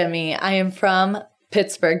me, Jimmy, I am from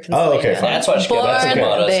Pittsburgh, Pennsylvia. Oh, okay, fine. That's why she kept asking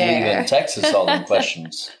about us there. leaving Texas all them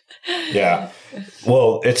questions. Yeah.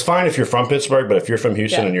 Well, it's fine if you're from Pittsburgh, but if you're from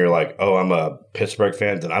Houston and you're like, oh, I'm a Pittsburgh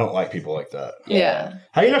fan, then I don't like people like that. Yeah.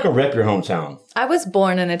 How are you not going to rep your hometown? I was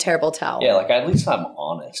born in a terrible town. Yeah, like at least I'm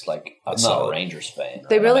honest. Like I'm not a Rangers fan.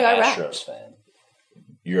 They really are Astros fan.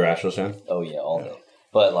 You're an Astros fan? Oh, yeah, all day.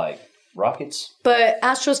 But like Rockets. But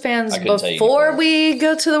Astros fans, before we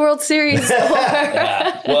go to the World Series.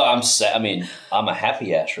 Yeah. Well, I'm sad. I mean, I'm a happy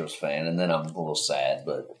Astros fan, and then I'm a little sad,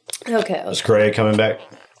 but. Okay. Is Craig coming back?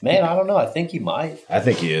 Man, I don't know. I think he might. I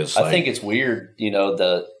think he is. I think it's weird, you know,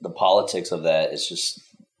 the politics of that. It's just,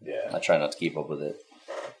 I try not to keep up with it.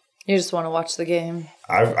 You just want to watch the game.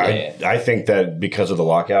 I think that because of the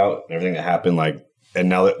lockout, everything that happened, like, and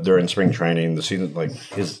now that they're in spring training, the season, like,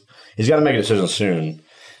 he's got to make a decision soon.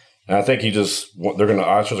 And I think Astros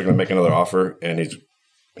are going to make another offer, and he's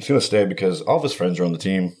going to stay because all of his friends are on the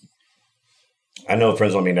team. I know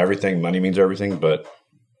friends don't mean everything. Money means everything, but.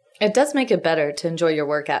 It does make it better to enjoy your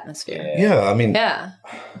work atmosphere. Yeah, I mean. Yeah.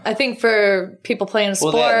 I think for people playing a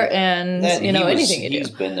sport anything you do.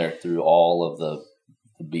 He's been there through all of the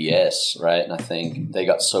BS, right? And I think they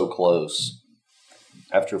got so close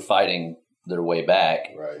after fighting their way back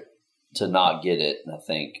to not get it. And I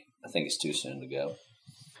think it's too soon to go.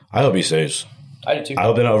 I hope he stays. I do too. I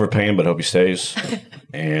hope they're not overpaying, but I hope he stays.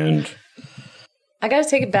 And I got to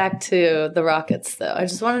take it back to the Rockets, though. I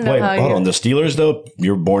just want to know hold on. The Steelers, though,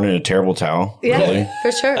 you were born in a terrible towel. Yeah, really?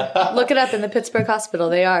 For sure. Look it up in the Pittsburgh hospital.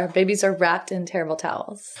 They are. Babies are wrapped in terrible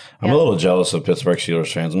towels. I'm a little jealous of Pittsburgh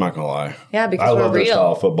Steelers fans. I'm not going to lie. Yeah, because I we're love real. their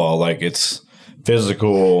style of football. Like, it's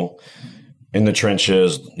physical, in the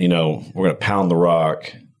trenches. You know, we're going to pound the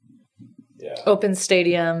rock. Open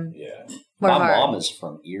stadium. Yeah. My mom is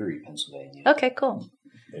from Erie, Pennsylvania. Okay, cool.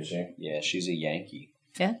 Is she? Yeah, she's a Yankee.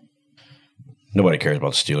 Yeah. Nobody cares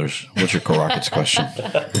about the Steelers. What's your Rockets question?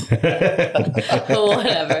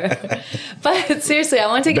 Whatever. But seriously, I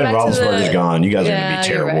want to get Ben back to the... Roethlisberger's gone. You guys are going to be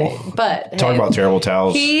terrible. Right. But talk about terrible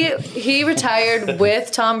towels. He retired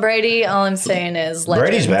with Tom Brady. All I'm saying is legends.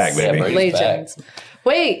 Brady's back, baby. Yeah, Brady's legends. back.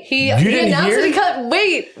 Wait, he didn't announced hear? that he cut.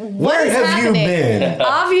 Wait, Where have happening? you been?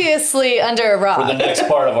 Obviously under a rock. For the next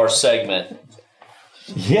part of our segment.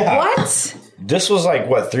 Yeah. What? This was like,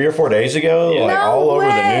 3 or 4 days ago? Yeah. Like No all over the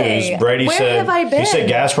way. news. Brady Where said, have I been? He said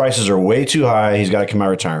gas prices are way too high. He's got to come out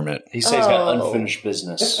of retirement. He says he's got unfinished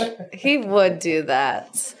business. He would do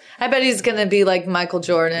that. I bet he's going to be like Michael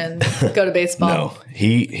Jordan, go to baseball.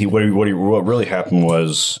 No. What really happened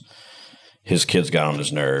was his kids got on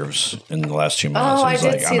his nerves in the last 2 months. Oh, I He's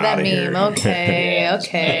did like, see I'm that outta meme. here. Okay, Yeah,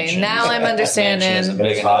 okay. Now I'm understanding.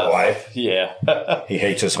 His hot wife. Yeah. He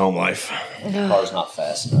hates his home life. The car's not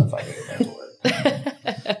fast enough. I can go back to work.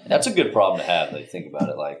 That's a good problem to have, though. You think about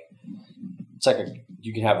it. Like, it's like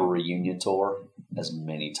you can have a reunion tour as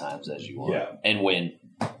many times as you want and win.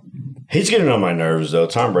 He's getting on my nerves, though.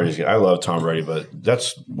 I love Tom Brady, but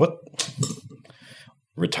that's what...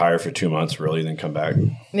 Retire for 2 months, really, then come back.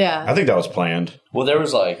 Yeah. I think that was planned. Well, there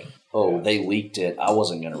was like, they leaked it. I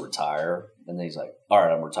wasn't going to retire. And then he's like, all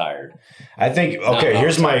right, I'm retired. I think, okay,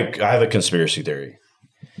 I have a conspiracy theory.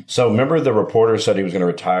 So remember the reporter said he was going to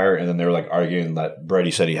retire, and then they were like arguing that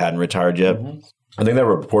Brady said he hadn't retired yet? Mm-hmm. I think that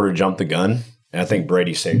reporter jumped the gun, and I think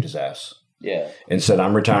Brady saved his ass. Yeah. And said,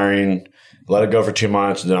 I'm retiring, let it go for 2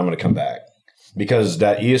 months, and then I'm going to come back. Because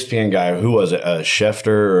that ESPN guy, who was it, Schefter,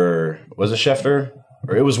 or was it Schefter?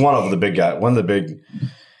 Or it was one of the big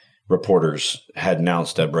reporters had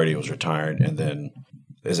announced that Brady was retired, and then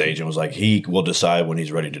his agent was like, he will decide when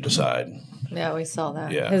he's ready to decide. Yeah, we saw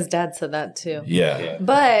that. Yeah. His dad said that too. Yeah.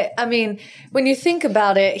 But, I mean, when you think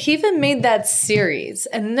about it, he even made that series.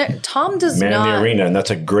 And Tom does not... Man in the Arena, and that's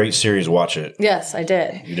a great series. Watch it. Yes, I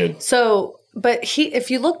did. You did? So... But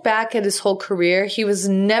if you look back at his whole career, he was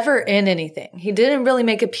never in anything. He didn't really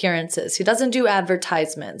make appearances. He doesn't do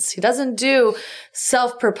advertisements. He doesn't do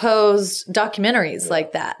self-proposed documentaries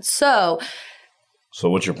like that. So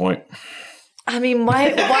what's your point? I mean, why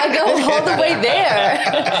go all the way there?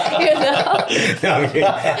 You know? No, I'm kidding.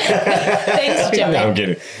 Thanks, Jimmy. No, I'm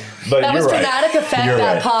kidding. But that was dramatic effect,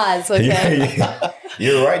 that pause. Okay. Yeah.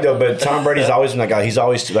 You're right, though. But Tom Brady's always been that guy. He's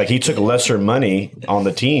always he took lesser money on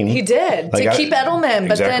the team. He did to keep Edelman,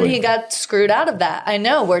 but exactly. then he got screwed out of that. I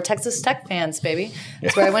know. We're Texas Tech fans, baby.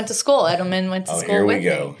 That's where I went to school. Edelman went to school with me.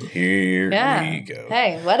 Here we go.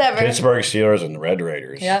 Hey, whatever. Pittsburgh Steelers and the Red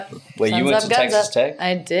Raiders. Yep. Wait, you went to Texas Tech?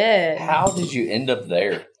 I did. How did you end up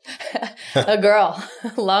there? A girl.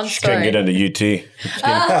 Long story. Couldn't get into UT.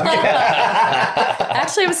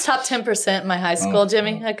 Actually, it was top 10% in my high school,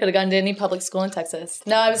 Jimmy. I could have gone to any public school in Texas.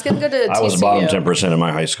 No, I was going to go to TCU. I was bottom 10% in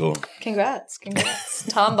my high school. Congrats.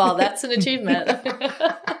 Tomball, that's an achievement.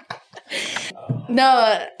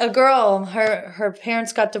 No, a girl, her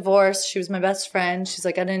parents got divorced. She was my best friend. She's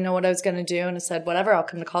like, I didn't know what I was going to do. And I said, whatever, I'll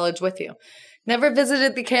come to college with you. Never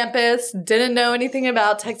visited the campus, didn't know anything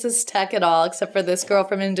about Texas Tech at all, except for this girl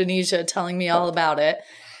from Indonesia telling me all about it.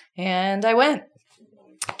 And I went.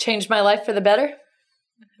 Changed my life for the better.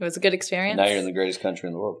 It was a good experience. Now you're in the greatest country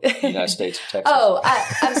in the world, the United States of Texas.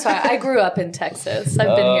 I'm sorry. I grew up in Texas.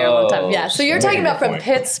 I've been here a long time. Yeah, so you're talking about from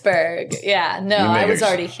Pittsburgh. Yeah, no, I was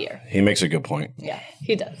already here. He makes a good point. Yeah,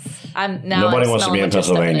 he does. Nobody wants to be in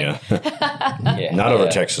Pennsylvania. Not over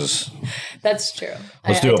Texas. That's true.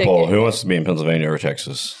 Let's do a poll. Who wants to be in Pennsylvania over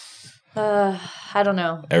Texas? I don't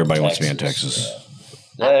know. Everybody wants to be in Texas.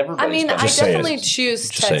 Yeah, I mean, I definitely choose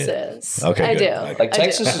Texas. Okay, I good. do. Like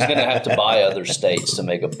Texas is going to have to buy other states to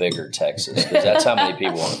make a bigger Texas because that's how many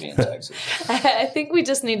people want to be in Texas. I think we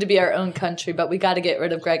just need to be our own country, but we got to get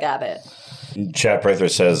rid of Greg Abbott. Chad Prather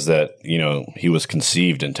says that, he was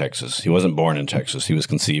conceived in Texas. He wasn't born in Texas. He was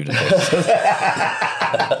conceived in Texas.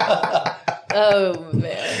 Oh,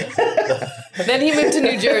 man. Then he moved to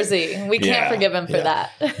New Jersey. We can't forgive him for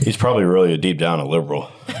that. He's probably really deep down a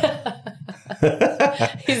liberal.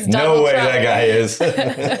 He's no way Trump. That guy is.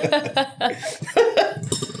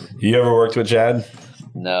 You ever worked with Chad?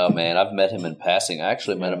 No, man. I've met him in passing. I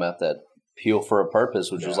actually met him at that Peel for a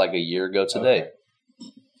Purpose, which was like a year ago today.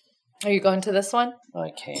 Are you going to this one?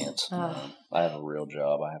 I can't. Oh. I have a real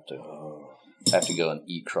job. I have to go and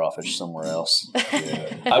eat crawfish somewhere else.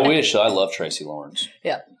 I wish. I love Tracy Lawrence.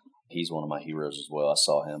 Yeah. He's one of my heroes as well. I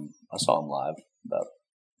saw him live about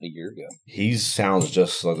a year ago. He sounds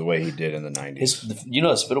just like the way he did in the 90s.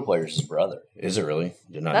 His fiddle player is his brother. Is it really?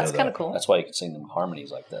 Did not That's know that. kind of cool. That's why he can sing them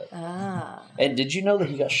harmonies like that. Ah. And did you know that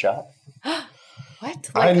he got shot?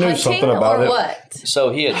 What? Like I knew something about it. What?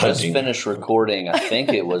 So he had just finished recording, I think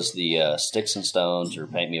it was the Sticks and Stones or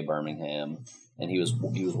Paint Me a Birmingham, and he was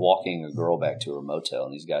walking a girl back to her motel,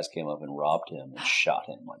 and these guys came up and robbed him and shot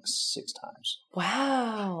him like 6 times.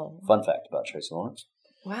 Wow. Fun fact about Tracy Lawrence.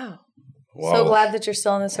 Wow. Wow. So glad that you're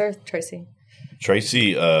still on this earth, Tracy.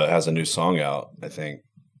 Tracy has a new song out, I think.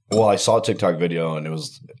 Well, I saw a TikTok video, and it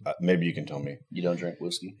was maybe you can tell me. You don't drink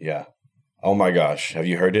whiskey? Yeah. Oh my gosh, have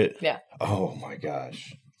you heard it? Yeah. Oh my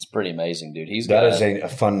gosh, it's pretty amazing, dude. That is a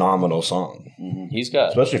phenomenal song. Mm-hmm. He's got,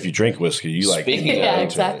 especially if you drink whiskey, you like. Speaking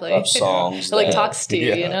exactly. of songs, it like talks to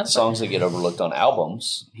you, you know. Songs that get overlooked on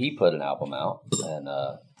albums. He put an album out, and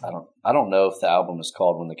I don't know if the album is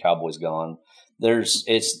called "When the Cowboy's Gone."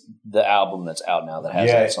 It's the album that's out now that has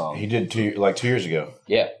that song. He did 2 years ago.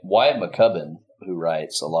 Yeah, Wyatt McCubbin, who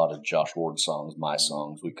writes a lot of Josh Ward songs, my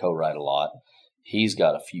songs, we co-write a lot. He's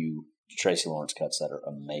got a few Tracy Lawrence cuts that are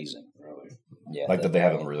amazing. Really? Yeah, like that they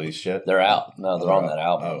haven't released yet. They're out. No, they're on that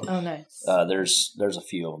album. Oh, nice. There's a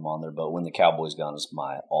few of them on there, but "When the Cowboy's Gone" is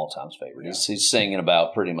my all-time favorite. Yeah. He's singing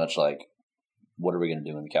about pretty much like, what are we going to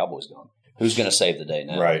do when the Cowboy's gone? Who's going to save the day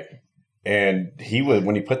now? Right. And he would,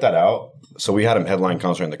 when he put that out, so we had him headline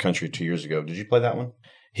concert in the country 2 years ago. Did you play that one?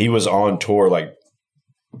 He was on tour,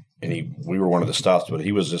 and we were one of the stops, but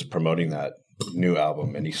he was just promoting that new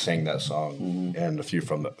album, and he sang that song and a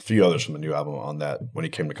few others from the new album on that when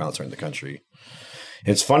he came to concert in the country.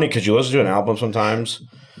 It's funny because you listen to an album sometimes,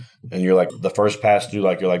 and you're like the first pass through,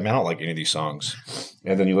 like you're like, man, I don't like any of these songs,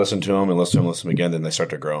 and then you listen to them and listen to them again, then they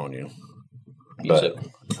start to grow on you.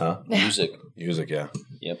 Music, Music, yeah.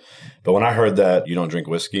 Yep. But when I heard that You Don't Drink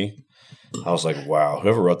Whiskey, I was like, wow,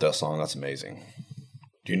 whoever wrote that song, that's amazing.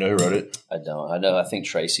 Do you know who wrote it? I don't. I know. I think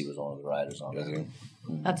Tracy was one of the writers on it.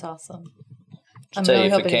 That's awesome. I'll tell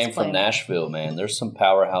you, if it came from Nashville, man, there's some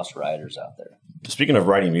powerhouse writers out there. Speaking of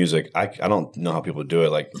writing music, I don't know how people do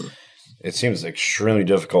it. Like, it seems extremely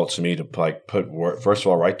difficult to me to first of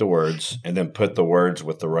all, write the words and then put the words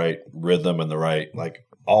with the right rhythm and the right,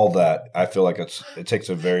 all that. I feel like it takes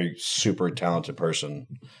a very super talented person,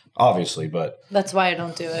 obviously, but that's why I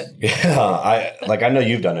don't do it. Yeah, I know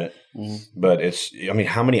you've done it, but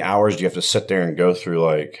how many hours do you have to sit there and go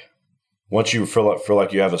through? Once you feel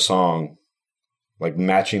like you have a song,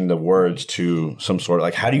 matching the words to some sort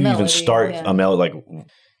of how do you even start a melody?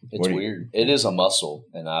 It's weird. It is a muscle,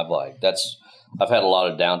 and I've had a lot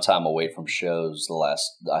of downtime away from shows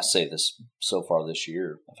I say this so far this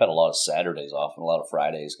year. I've had a lot of Saturdays off and a lot of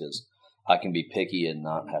Fridays because I can be picky and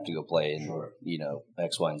not have to go play in,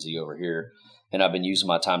 X, Y, and Z over here. And Have been using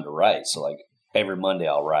my time to write. So every Monday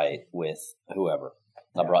I'll write with whoever.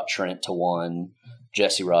 I brought Trent to one,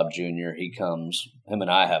 Jesse Robb Jr. He comes, him and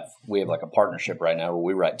I have a partnership right now where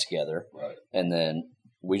we write together. Right. And then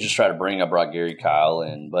we just try to I brought Gary Kyle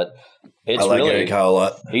in, but it's Gary Kyle a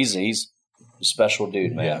lot. He's a special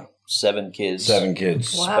dude, man. Yeah. 7 kids.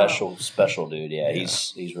 Wow. Special dude. Yeah,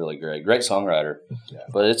 he's really great. Great songwriter. Yeah.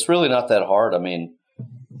 But it's really not that hard.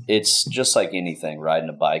 It's just like anything, riding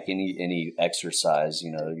a bike, any exercise,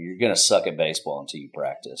 you're going to suck at baseball until you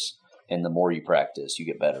practice. And the more you practice, you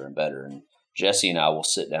get better and better. And Jesse and I will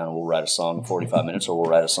sit down and we'll write a song in 45 minutes or we'll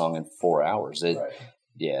write a song in 4 hours.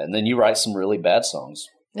 Yeah, and then you write some really bad songs.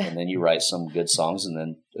 And then you write some good songs, and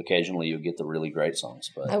then occasionally you'll get the really great songs.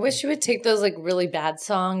 But I wish you would take those really bad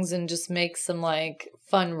songs and just make some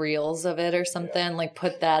fun reels of it or something.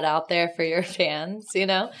 Put that out there for your fans.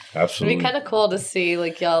 Absolutely, it'd be kind of cool to see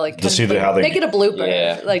y'all to see how they make it a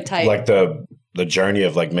blooper, type the journey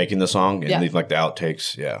of making the song and leave the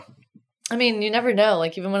outtakes. Yeah, you never know.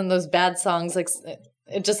 Even one of those bad songs,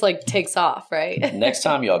 it just takes off, right? Next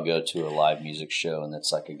time y'all go to a live music show and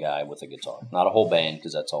it's a guy with a guitar, not a whole band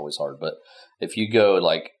because that's always hard. But if you go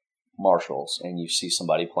Marshall's and you see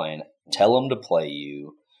somebody playing, tell them to play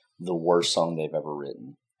you the worst song they've ever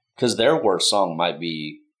written because their worst song might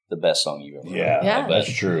be the best song you've ever written. Yeah,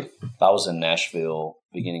 that's true. I was in Nashville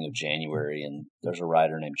beginning of January and there's a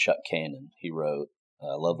writer named Chuck Cannon. He wrote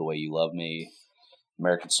 "Love the Way You Love Me,"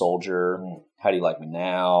 "American Soldier," "How Do You Like Me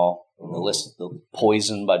Now," the list, "The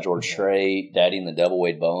Poison" by George Strait, "Daddy and the Devil,"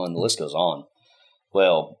 Wade Bowen. The list goes on.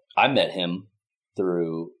 Well, I met him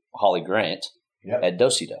through Holly Grant at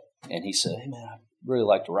Dosito, and he said, "Hey man, I really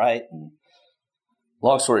like to write." And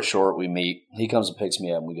long story short, we meet. He comes and picks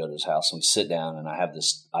me up, and we go to his house, and we sit down. And I have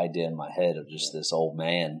this idea in my head of just this old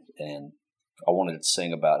man, and I wanted to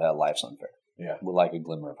sing about how life's unfair. Yeah, with a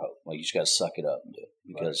glimmer of hope. You just got to suck it up and do it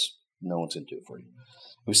because no one's going to do it for you.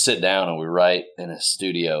 we sit down and we write in a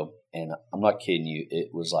studio, and I'm not kidding you,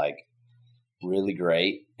 it was like really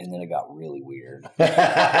great, and then it got really weird. That's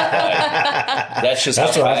what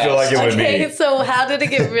I feel like it would be. Okay, so how did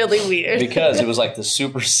it get really weird? Because it was like the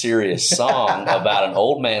super serious song about an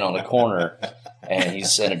old man on the corner, and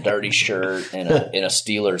he's in a dirty shirt and a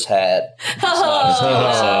Steelers hat.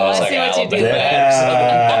 I see what you did there.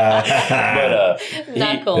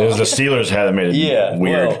 Not cool. It was the Steelers hat that made it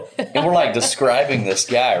weird. Well, and we're like describing this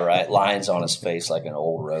guy, right? Lines on his face like an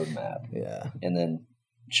old road map. Yeah. And then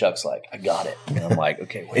Chuck's like, I got it. And I'm like,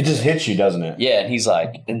 okay. It just hits you, doesn't it? Yeah, and he's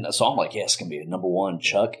like, and so I'm like, yeah, it's going to be a number one.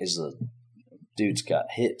 Chuck is the dude's got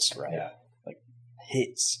hits, right? Yeah. Like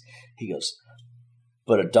hits. He goes,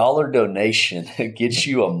 but $1 donation gets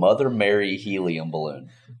you a Mother Mary helium balloon.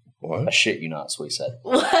 What? I shit you not, so he said.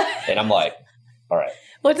 What? And I'm like, all right.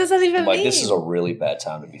 What does that even I'm like, mean? this is a really bad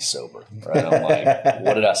time to be sober. Right? I'm like,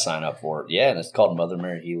 what did I sign up for? Yeah, and it's called Mother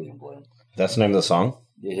Mary Helium Balloon. That's the name of the song?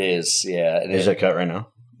 It is, yeah. And is it cut right now?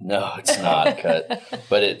 No, it's not cut.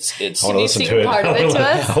 But it's I want to listen to it. Part of it to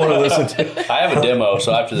us? I want to listen to it. I have a demo,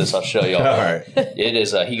 so after this I'll show you all. All right. It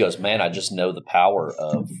is, he goes, man, I just know the power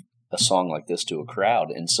of a song like this to a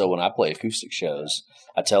crowd. And so when I play acoustic shows,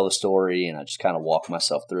 I tell the story and I just kind of walk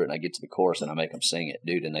myself through it, and I get to the chorus and I make them sing it,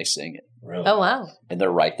 dude, and they sing it. Really? Oh, wow. And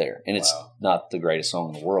they're right there. And it's not the greatest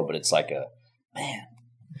song in the world, but it's like man.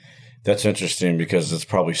 That's interesting because it's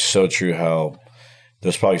probably so true how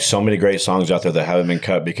there's probably so many great songs out there that haven't been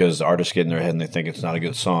cut because the artists get in their head and they think it's not a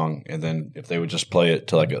good song. And then if they would just play it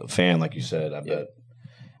to like a fan, like you said, I bet.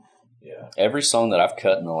 Yeah. Every song that I've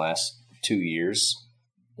cut in the last 2 years,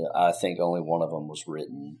 I think only one of them was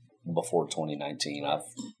written before 2019.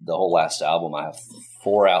 The whole last album, I have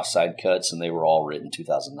 4 outside cuts, and they were all written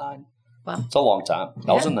 2009. Wow. It's a long time.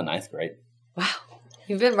 I was in the 9th grade. Wow.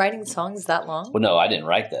 You've been writing songs that long? Well, no, I didn't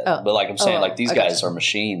write that. Oh. But like I'm saying, like these guys gotcha. are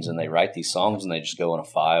machines, and they write these songs, and they just go in a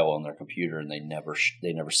file on their computer, and they never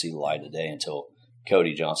see the light of day until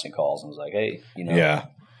Cody Johnson calls and was like, hey, you know. Yeah.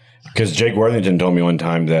 Because Jake Worthington told me one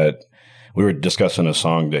time that we were discussing a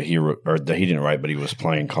song that he didn't write, but he was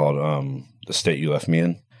playing called The State You Left Me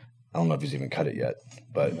In. I don't know if he's even cut it yet,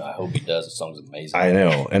 but I hope he does. The song's amazing. I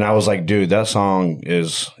know. And I was like, dude, that song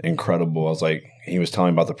is incredible. I was like, he was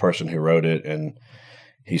telling about the person who wrote it, and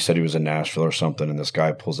he said he was in Nashville or something, and this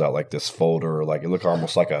guy pulls out like this folder, like it looked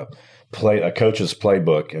almost like a coach's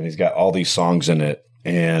playbook, and he's got all these songs in it,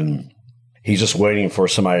 and he's just waiting for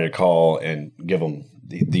somebody to call and give him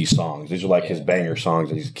these songs. These are like his banger songs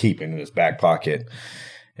that he's keeping in his back pocket.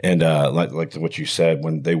 And like what you said,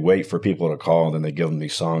 when they wait for people to call and then they give them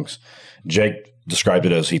these songs, Jake described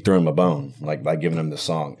it as he threw him a bone, like by giving him this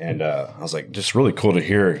song. And I was like, just really cool to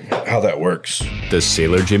hear how that works. The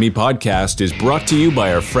Sailor Jimmy podcast is brought to you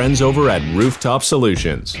by our friends over at Rooftop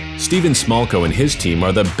Solutions. Steven Smolko and his team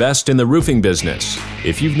are the best in the roofing business.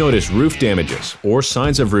 If you've noticed roof damages or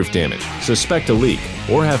signs of roof damage, suspect a leak,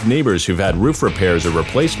 or have neighbors who've had roof repairs or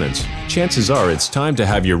replacements, chances are it's time to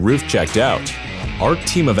have your roof checked out. Our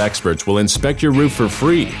team of experts will inspect your roof for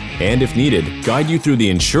free and, if needed, guide you through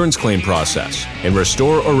the insurance claim process and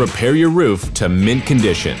restore or repair your roof to mint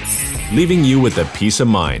condition, leaving you with the peace of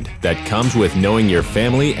mind that comes with knowing your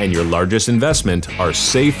family and your largest investment are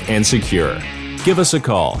safe and secure. Give us a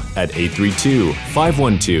call at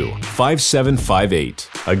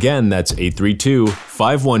 832-512-5758. Again, that's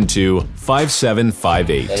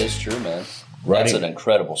 832-512-5758. That is true, man. That's an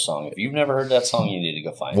incredible song. If you've never heard that song, you need to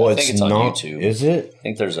go find it. I think it's on YouTube. Is it? I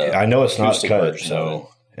think there's I know it's not cut. version So,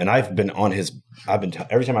 and I've been on his.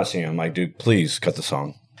 Every time I see him, I'm like, dude, please cut the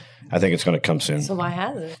song. I think it's going to come soon. So why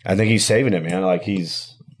has it? I think he's saving it, man. Like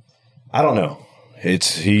I don't know.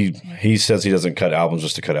 He says he doesn't cut albums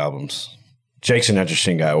just to cut albums. Jake's an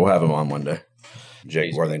interesting guy. We'll have him on one day.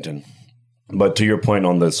 Jake Worthington. But to your point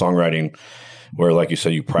on the songwriting, where, like you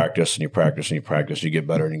said, you practice and you practice and you practice, you get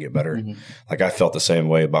better and you get better. Mm-hmm. Like I felt the same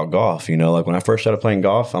way about golf. You know, like when I first started playing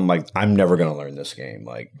golf, I'm like, I'm never going to learn this game.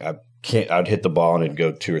 Like I'd hit the ball and it'd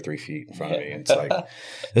go 2 or 3 feet in front of me. And it's like,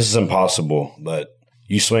 this is impossible. But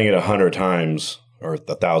you swing it 100 times or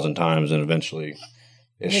 1,000 times, and eventually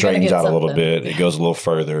it straightens out a little bit. It goes a little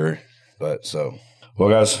further. But well,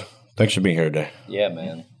 guys, thanks for being here today. Yeah,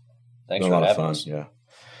 man. Thanks for having having us. Yeah.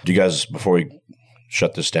 Do you guys, before we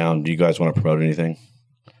shut this down, do you guys want to promote anything?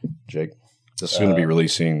 Jake? This is going to be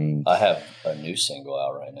releasing. I have a new single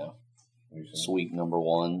out right now. Sweet number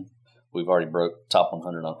 1. We've already broke top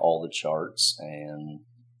 100 on all the charts, and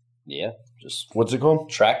yeah, just what's it called?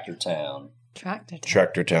 Tractor Town.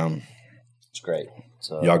 Tractor Town. It's great.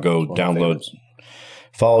 Y'all go download.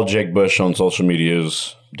 Follow Jake Bush on social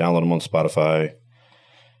medias. Download him on Spotify.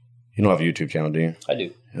 You don't have a YouTube channel, do you? I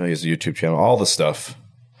do. He has a YouTube channel. All the stuff.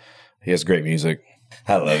 He has great music.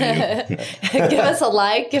 I love you. Give us a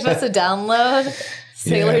like. Give us a download.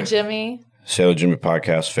 Sailor Jimmy. Sailor Jimmy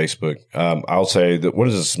Podcast, Facebook. I'll say that, what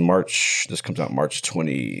is this, March? This comes out March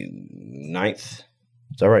 29th. Is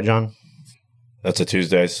that right, John? That's a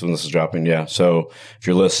Tuesday when this is dropping. Yeah. So if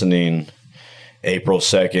you're listening, April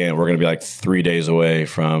 2nd, we're going to be like 3 days away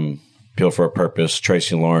from Appeal for a Purpose,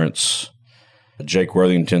 Tracy Lawrence. Jake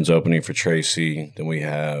Worthington's opening for Tracy. Then we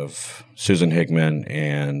have Susan Hickman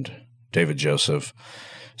and David Joseph.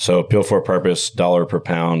 So Appeal for a Purpose, $1 per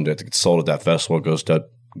pound. It gets sold at that festival. It goes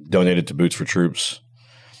donated to Boots for Troops.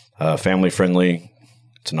 Family friendly.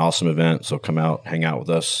 It's an awesome event. So come out, hang out with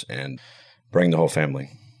us, and bring the whole family.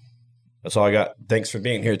 That's all I got. Thanks for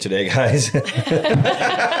being here today, guys.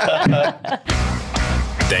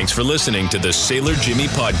 Thanks for listening to the Sailor Jimmy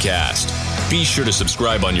Podcast. Be sure to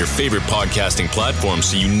subscribe on your favorite podcasting platform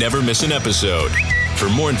so you never miss an episode. For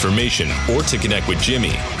more information or to connect with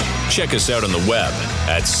Jimmy, check us out on the web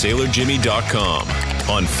at sailorjimmy.com,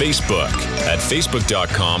 on Facebook at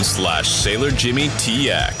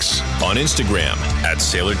facebook.com/SailorJimmyTX, on Instagram at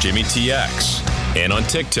SailorJimmyTX, and on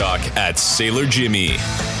TikTok at SailorJimmy.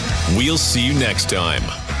 We'll see you next time.